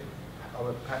I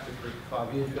was practically for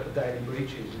 5 years. We've got the daily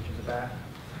breaches, which is about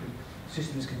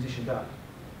systems conditioned up.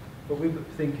 But we were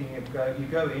thinking of you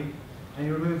go in and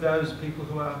you remove those people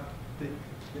who are the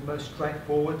most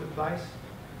straightforward to place,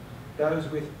 those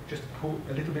with just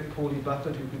a little bit poorly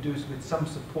buffered, who could do with some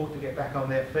support to get back on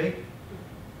their feet.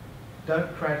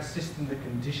 Don't create a system that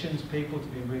conditions people to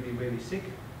be really, really sick.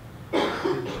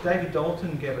 David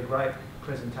Dalton gave a great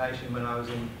presentation when I was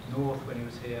in North when he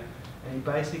was here, and he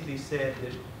basically said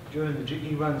that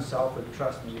he runs Salford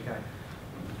Trust in the UK.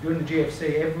 During the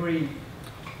GFC,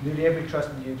 nearly every trust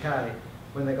in the UK,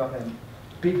 when they got them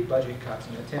big budget cuts,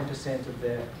 10% of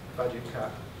their budget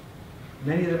cut,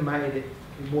 many of them made it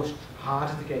more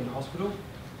harder to get in hospital,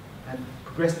 and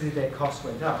progressively their costs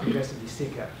went up, progressively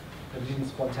sicker, but didn't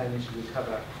spontaneously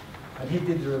recover. And he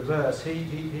did the reverse.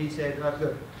 He said,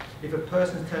 look, if a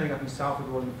person's turning up in Salford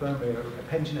or infirmary, or a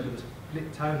pensioner with a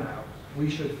split toenail, we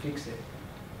should fix it.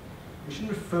 We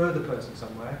shouldn't refer the person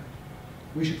somewhere.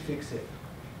 We should fix it.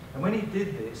 And when he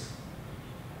did this,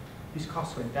 his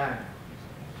costs went down.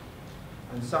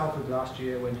 And Salford last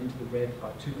year went into the red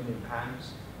by £2 million.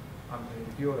 I mean,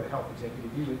 if you're a health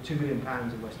executive, you with £2 million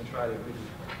in Western Australia, really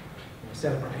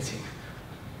celebrating.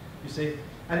 You see,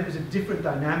 and it was a different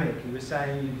dynamic. He was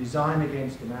saying you design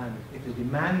against demand. If the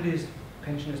demand is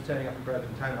pensioners turning up in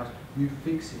broken toenails, you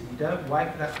fix it. You don't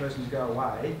wait for that person to go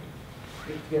away,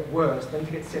 it to get worse, then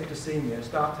to get septicemia,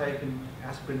 start taking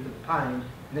aspirin for the pain,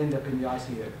 and end up in the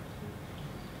ICU.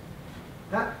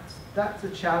 That's a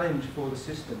challenge for the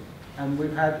system. And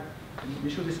we've had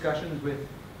initial discussions with,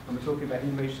 and we're talking about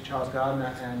to Charles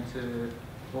Gardner and to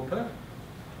Walper,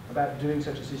 about doing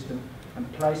such a system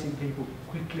and placing people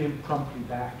quickly and promptly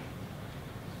back,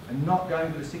 and not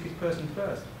going for the sickest person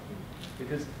first,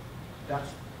 because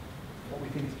that's what we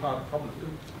think is part of the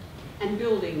problem. And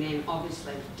building then,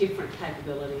 obviously, different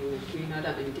capability in the community, I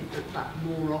don't mean different, but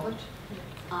more of it,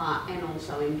 and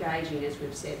also engaging, as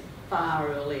we've said, far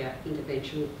earlier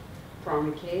intervention with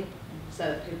primary care, so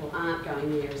that people aren't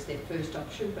going there as their first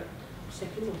option, but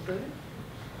second or third.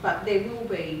 But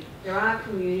there are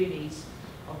communities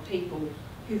of people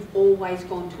who've always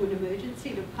gone to an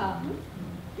emergency department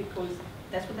because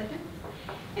that's what they do.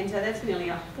 And so that's nearly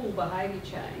a full behaviour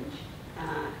change.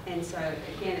 And so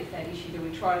again, it's that issue that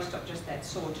we try to stop just that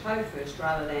sore toe first,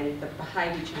 rather than the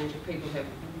behaviour change of people who have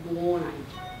worn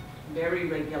a very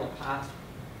regular path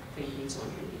for years on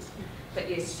years. But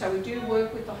yes, so we do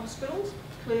work with the hospitals.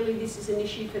 Clearly this is an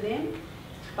issue for them,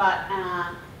 but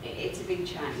it's a big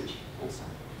change also.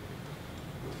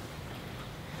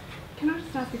 Can I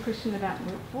just ask a question about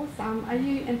workforce? Are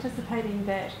you anticipating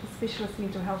that the specialist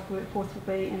mental health workforce will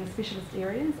be in the specialist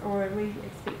areas, or are we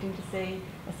expecting to see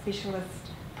a specialist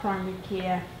primary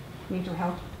care mental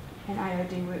health and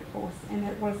AOD workforce?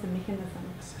 And what is the mechanism?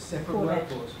 A separate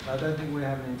workforce. I don't think we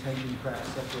have an intention to create a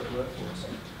separate workforce.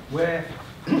 Where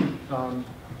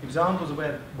examples of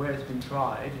where it's been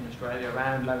tried in Australia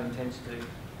around low intensity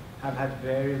have had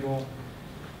variable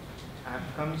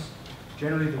outcomes.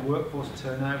 Generally, the workforce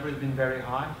turnover has been very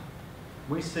high.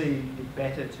 We see it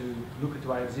better to look at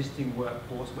our existing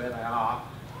workforce where they are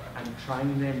and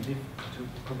train them to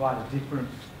provide a different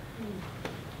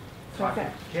type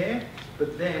of care,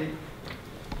 but then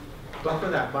buffer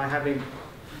that by having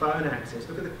phone access.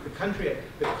 Look at the country,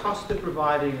 the cost of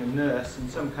providing a nurse in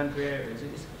some country areas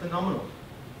is phenomenal.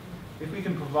 If we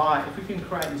can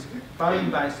create this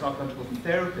phone-based psychological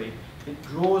therapy, it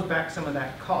draws back some of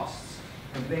that costs,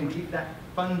 and then keep that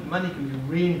money can be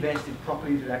reinvested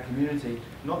properly into that community,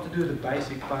 not to do the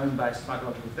basic phone-based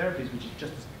psychological therapies, which is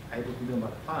just able to be done by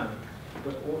the phone,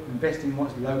 but investing in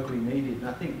what's locally needed. And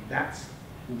I think that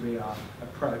will be our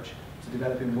approach to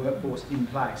developing workforce in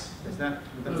place. Does that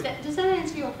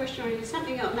answer your question, or is there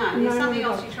something else? No, there's something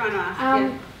else you're trying to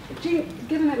ask.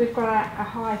 Given that we've got a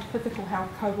high physical health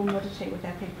comorbidity with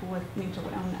our people with mental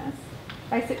illness,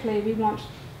 basically we want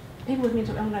people with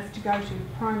mental illness to go to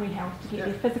primary health to get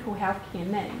their physical health care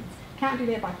needs. Can't do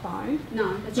that by phone.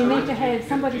 No, that's you right. need to have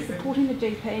somebody supporting the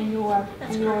GP and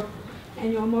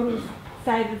your models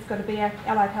say that it's got to be an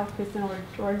allied health person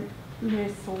or a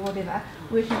nurse or whatever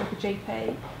working with the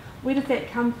GP. Where does that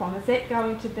come from? Is that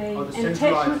going to be an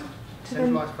attachment to the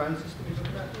centralised phone system you're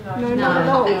talking about? No, not at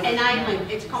all. Enabling,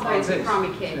 it's comprehensive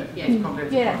primary care.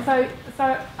 Yeah,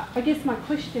 so I guess my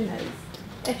question is,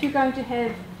 if you're going to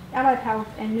have allied health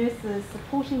and nurses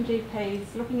supporting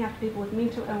GPs, looking after people with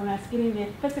mental illness, getting their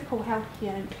physical health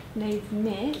care needs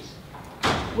met,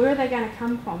 where are they going to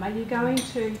come from? Are you going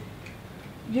to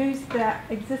use the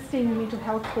existing mental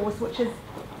health force, which is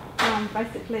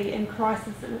basically in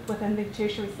crisis within the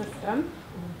tertiary system,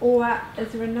 or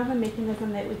is there another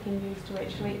mechanism that we can use to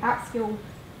actually upskill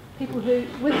people who,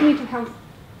 with mental health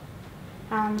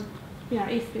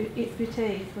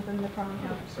expertise within the primary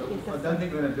health So system? I don't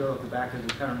think we're going to build off the back of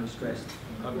the currently stressed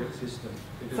public system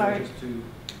because we're just too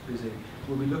busy.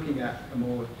 We'll be looking at a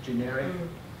more generic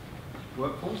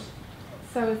workforce.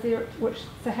 So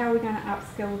so how are we going to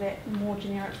upskill that more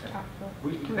generic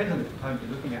upskill? It depends on the component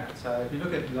you're looking at. So if you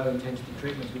look at low intensity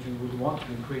treatments, which we would want to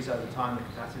increase over time the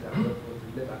capacity that workforce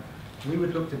to deliver, we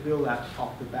would look to build that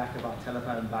off the back of our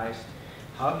telephone-based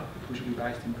hub, which will be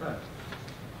based in Perth.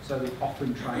 So we're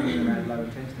offering training around low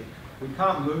intensity. We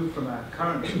can't move from our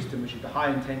current system, which is the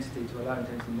high intensity, to a low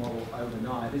intensity model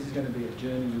overnight. This is going to be a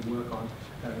journey we work on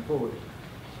going forward.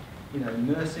 You know,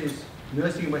 nursing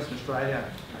in Western Australia,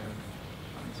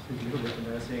 I'm speaking a little bit of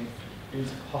nursing,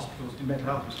 is hospitals, in mental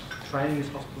health, training is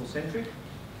hospital-centric,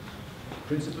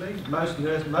 principally. Most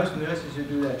nurses who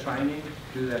do their training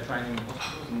in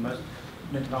hospitals, and most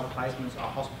mental health placements are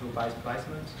hospital-based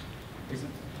placements.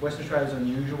 Western Australia is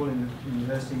unusual in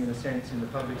nursing in a sense in the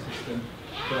public system,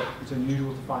 but it's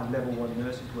unusual to find level 1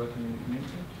 nurses working in the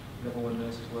community, level 1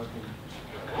 nurses working,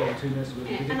 level 2 nurses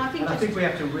working in the community. And I think we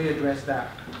have to readdress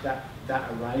that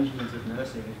arrangement of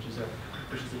nursing, which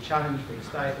is a challenge for the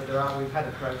state. But we've had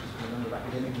approaches from a number of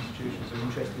academic institutions who are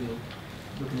interested in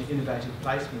looking at innovative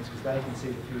placements because they can see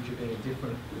the future being a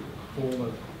different form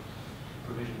of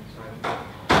provision. So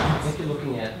I think you're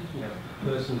looking at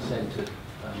person-centred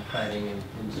training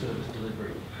in service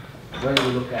delivery. When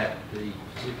we look at the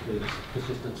particular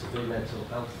persistent severe mental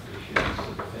health issues that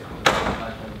affect a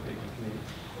large number of people in the community,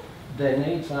 their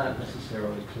needs aren't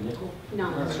necessarily clinical.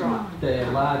 No, that's right. They're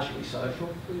largely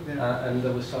social. And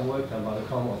there was some work done by the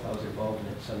Commonwealth, I was involved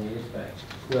in it some years back,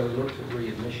 where we looked at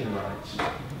readmission rates.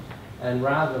 And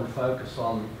rather than focus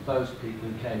on those people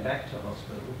who came back to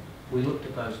hospital, we looked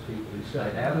at those people who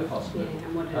stayed out of hospital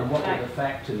and what were the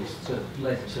factors that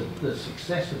led to the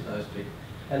success of those people.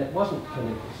 And it wasn't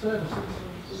clinical services.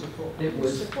 It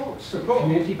was support.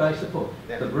 Community-based support.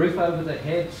 The roof over the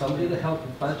head, somebody to help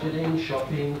with budgeting,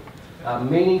 shopping,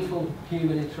 meaningful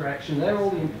human interaction. They're all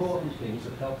the important things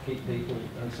that help keep people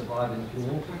and survive in the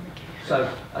community. So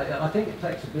I think it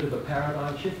takes a bit of a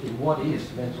paradigm shift in what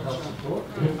is mental health support.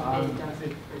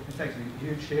 It takes a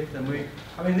huge shift, and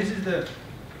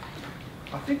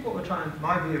I think what we're trying,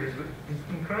 my view is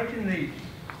encouraging the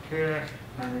care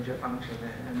manager function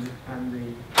and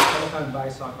the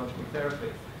telephone-based psychological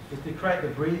therapy is to create the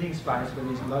breathing space for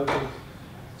these local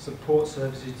support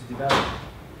services to develop.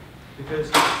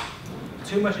 Because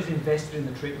too much is invested in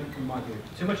the treatment, in my view.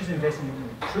 Too much is invested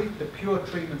in the pure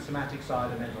treatment somatic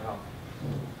side of mental health.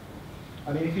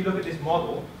 I mean, if you look at this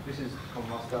model, this is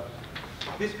common stuff.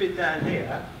 This bit down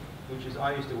here, which is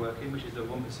I used to work in, which is the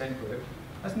 1% group,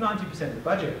 that's 90% of the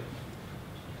budget.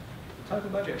 The total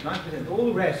budget, 90%. All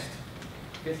the rest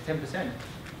gets 10%.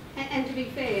 And to be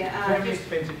fair, very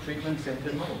expensive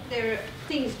treatment-centred model. There are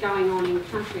things going on in the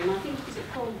country, and I think is it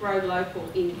called Grow Local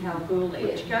in Kalgoorlie,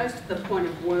 which goes to the point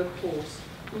of workforce,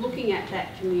 looking at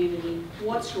that community,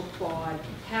 what's required,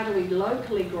 how do we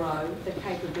locally grow the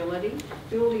capability,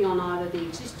 building on either the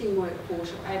existing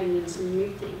workforce or adding in some new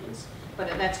things, but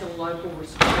that's a local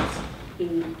response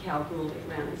in Kalgoorlie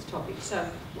around this topic. So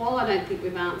while I don't think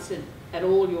we've answered at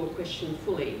all your question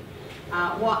fully,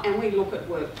 and we look at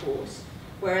workforce,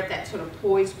 we're at that sort of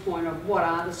poise point of what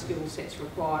are the skill sets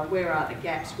required, where are the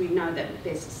gaps. We know that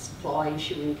there's a supply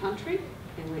issue in country,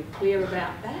 and we're clear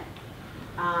about that.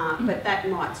 But that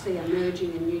might see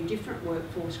emerging in new different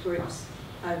workforce groups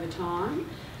over time.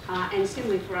 And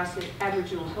similarly for us,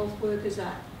 Aboriginal health workers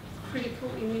are critical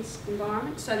in this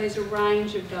environment. So there's a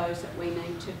range of those that we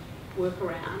need to work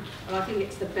around. But I think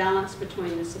it's the balance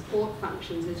between the support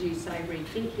functions, as you say,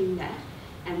 rethinking that,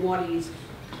 and what is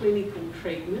clinical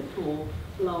treatment or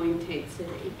low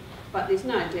intensity. But there's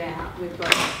no doubt we've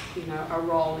got, a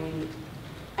role in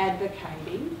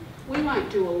advocating. We won't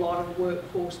do a lot of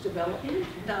workforce development.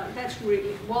 That's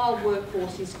really, while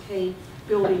workforce is key,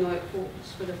 building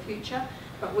workforce for the future,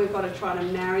 but we've got to try to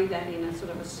marry that in a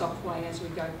sort of a soft way as we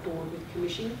go forward with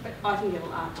commission. But I think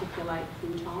it'll articulate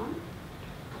in time,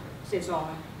 says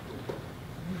I.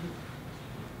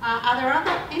 Are there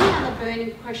any other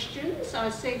burning questions? I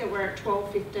see that we're at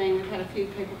 12:15. We've had a few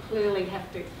people clearly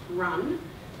have to run,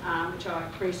 which I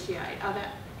appreciate.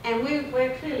 And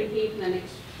we're clearly here for the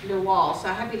next little while, so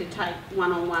happy to take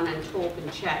one-on-one and talk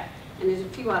and chat. And there's a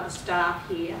few other staff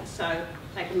here, so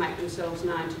they can make themselves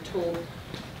known to talk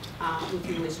with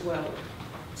you as well.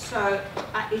 So,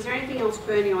 is there anything else,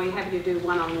 Bernie, or are you happy to do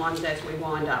one-on-ones as we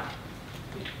wind up?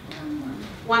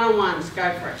 One-on-ones,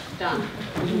 go for it. Done.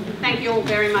 Thank you all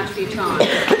very much for your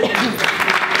time.